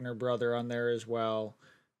other Wagner brother on there as well.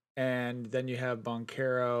 And then you have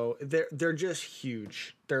Boncaro. They're just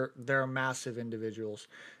huge. They're massive individuals.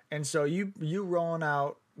 And so you rolling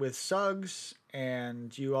out with Suggs,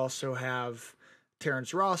 and you also have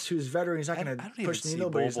Terrence Ross, who's veteran. He's not going to push the needle,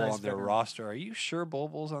 but he's nice on their roster. Are you sure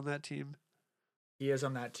Bobo's on that team? He is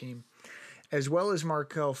on that team, as well as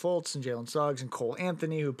Markelle Fultz and Jalen Suggs and Cole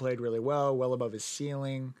Anthony, who played really well above his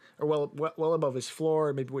ceiling, or well above his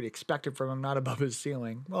floor, maybe what he expected from him, not above his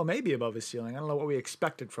ceiling. Well, maybe above his ceiling. I don't know what we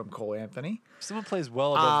expected from Cole Anthony. If someone plays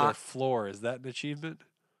well above their floor, is that an achievement?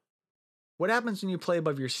 What happens when you play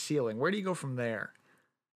above your ceiling? Where do you go from there?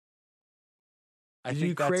 I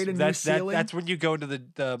think create a new ceiling? That's when you go into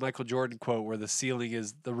the Michael Jordan quote where the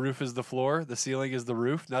roof is the floor, the ceiling is the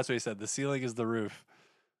roof. That's what he said. The ceiling is the roof.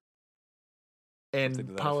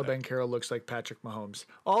 And Paolo Banchero looks like Patrick Mahomes.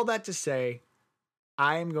 All that to say,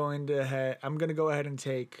 I'm going to go ahead and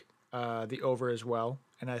take the over as well,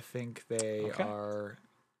 and I think they are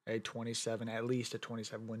at least a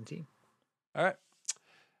 27 win team. All right.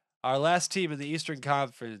 Our last team in the Eastern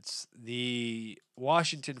Conference, the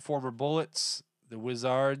Washington former Bullets, the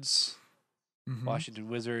Wizards, Washington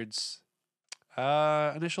Wizards.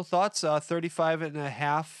 Initial thoughts,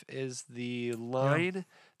 35.5 is the line. Yeah.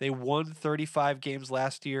 They won 35 games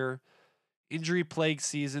last year. Injury plagued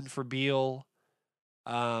season for Beal.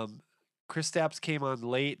 Kristaps came on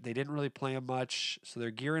late. They didn't really play him much, so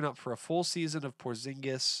they're gearing up for a full season of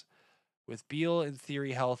Porzingis with Beal in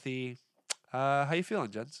theory healthy. How you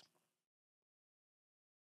feeling, gents?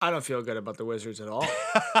 I don't feel good about the Wizards at all.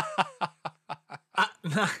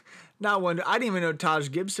 Not one. I didn't even know Taj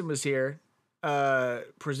Gibson was here.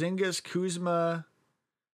 Porzingis, Kuzma,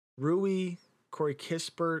 Rui, Corey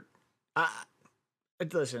Kispert.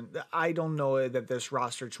 Listen, I don't know that this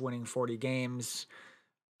roster's winning 40 games.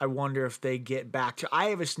 I wonder if they get back to. I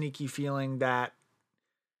have a sneaky feeling that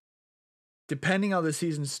depending how the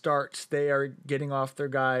season starts, they are getting off their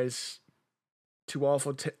guys to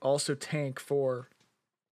also tank for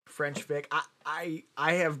French Vic. I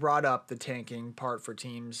have brought up the tanking part for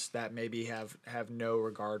teams that maybe have no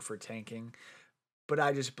regard for tanking, but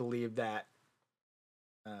I just believe that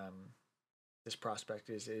this prospect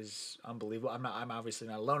is unbelievable. I'm obviously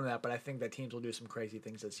not alone in that, but I think that teams will do some crazy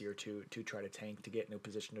things this year to try to tank to get in a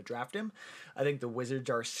position to draft him. I think the Wizards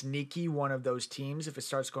are sneaky one of those teams. If it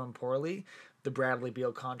starts going poorly, the Bradley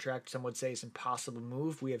Beal contract, some would say, is an impossible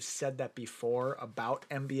move. We have said that before about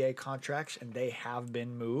NBA contracts, and they have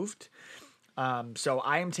been moved. So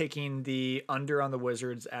I am taking the under on the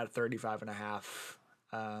Wizards at 35.5.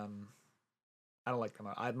 I don't like them.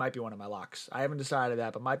 It might be one of my locks. I haven't decided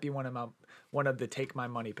that, but might be one of the take my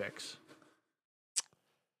money picks.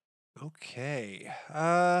 Okay.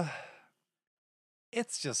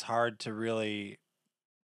 It's just hard to really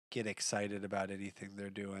get excited about anything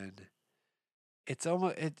they're doing. It's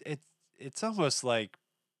almost like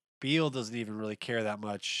Beal doesn't even really care that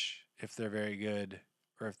much if they're very good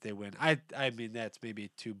or if they win. I mean, that's maybe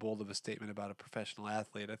too bold of a statement about a professional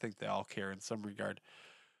athlete. I think they all care in some regard.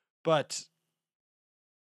 But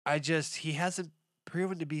he hasn't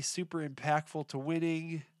proven to be super impactful to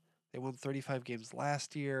winning. They won 35 games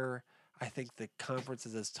last year. I think the conference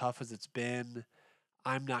is as tough as it's been.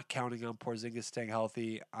 I'm not counting on Porzingis staying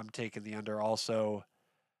healthy. I'm taking the under also.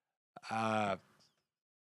 Yeah,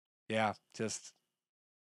 just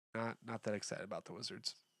not that excited about the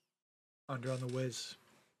Wizards. Under on the Wiz.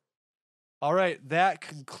 All right, that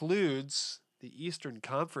concludes the Eastern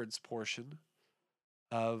Conference portion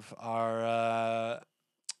of our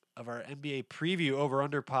NBA preview over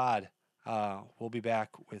under pod. We'll be back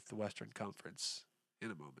with the Western Conference in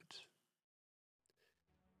a moment.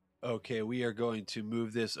 Okay, we are going to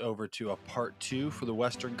move this over to a part 2 for the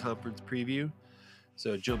Western Conference preview.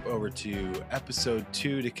 So jump over to episode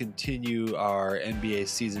 2 to continue our NBA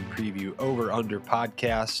season preview over under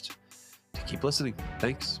podcast. Keep listening.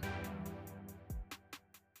 Thanks.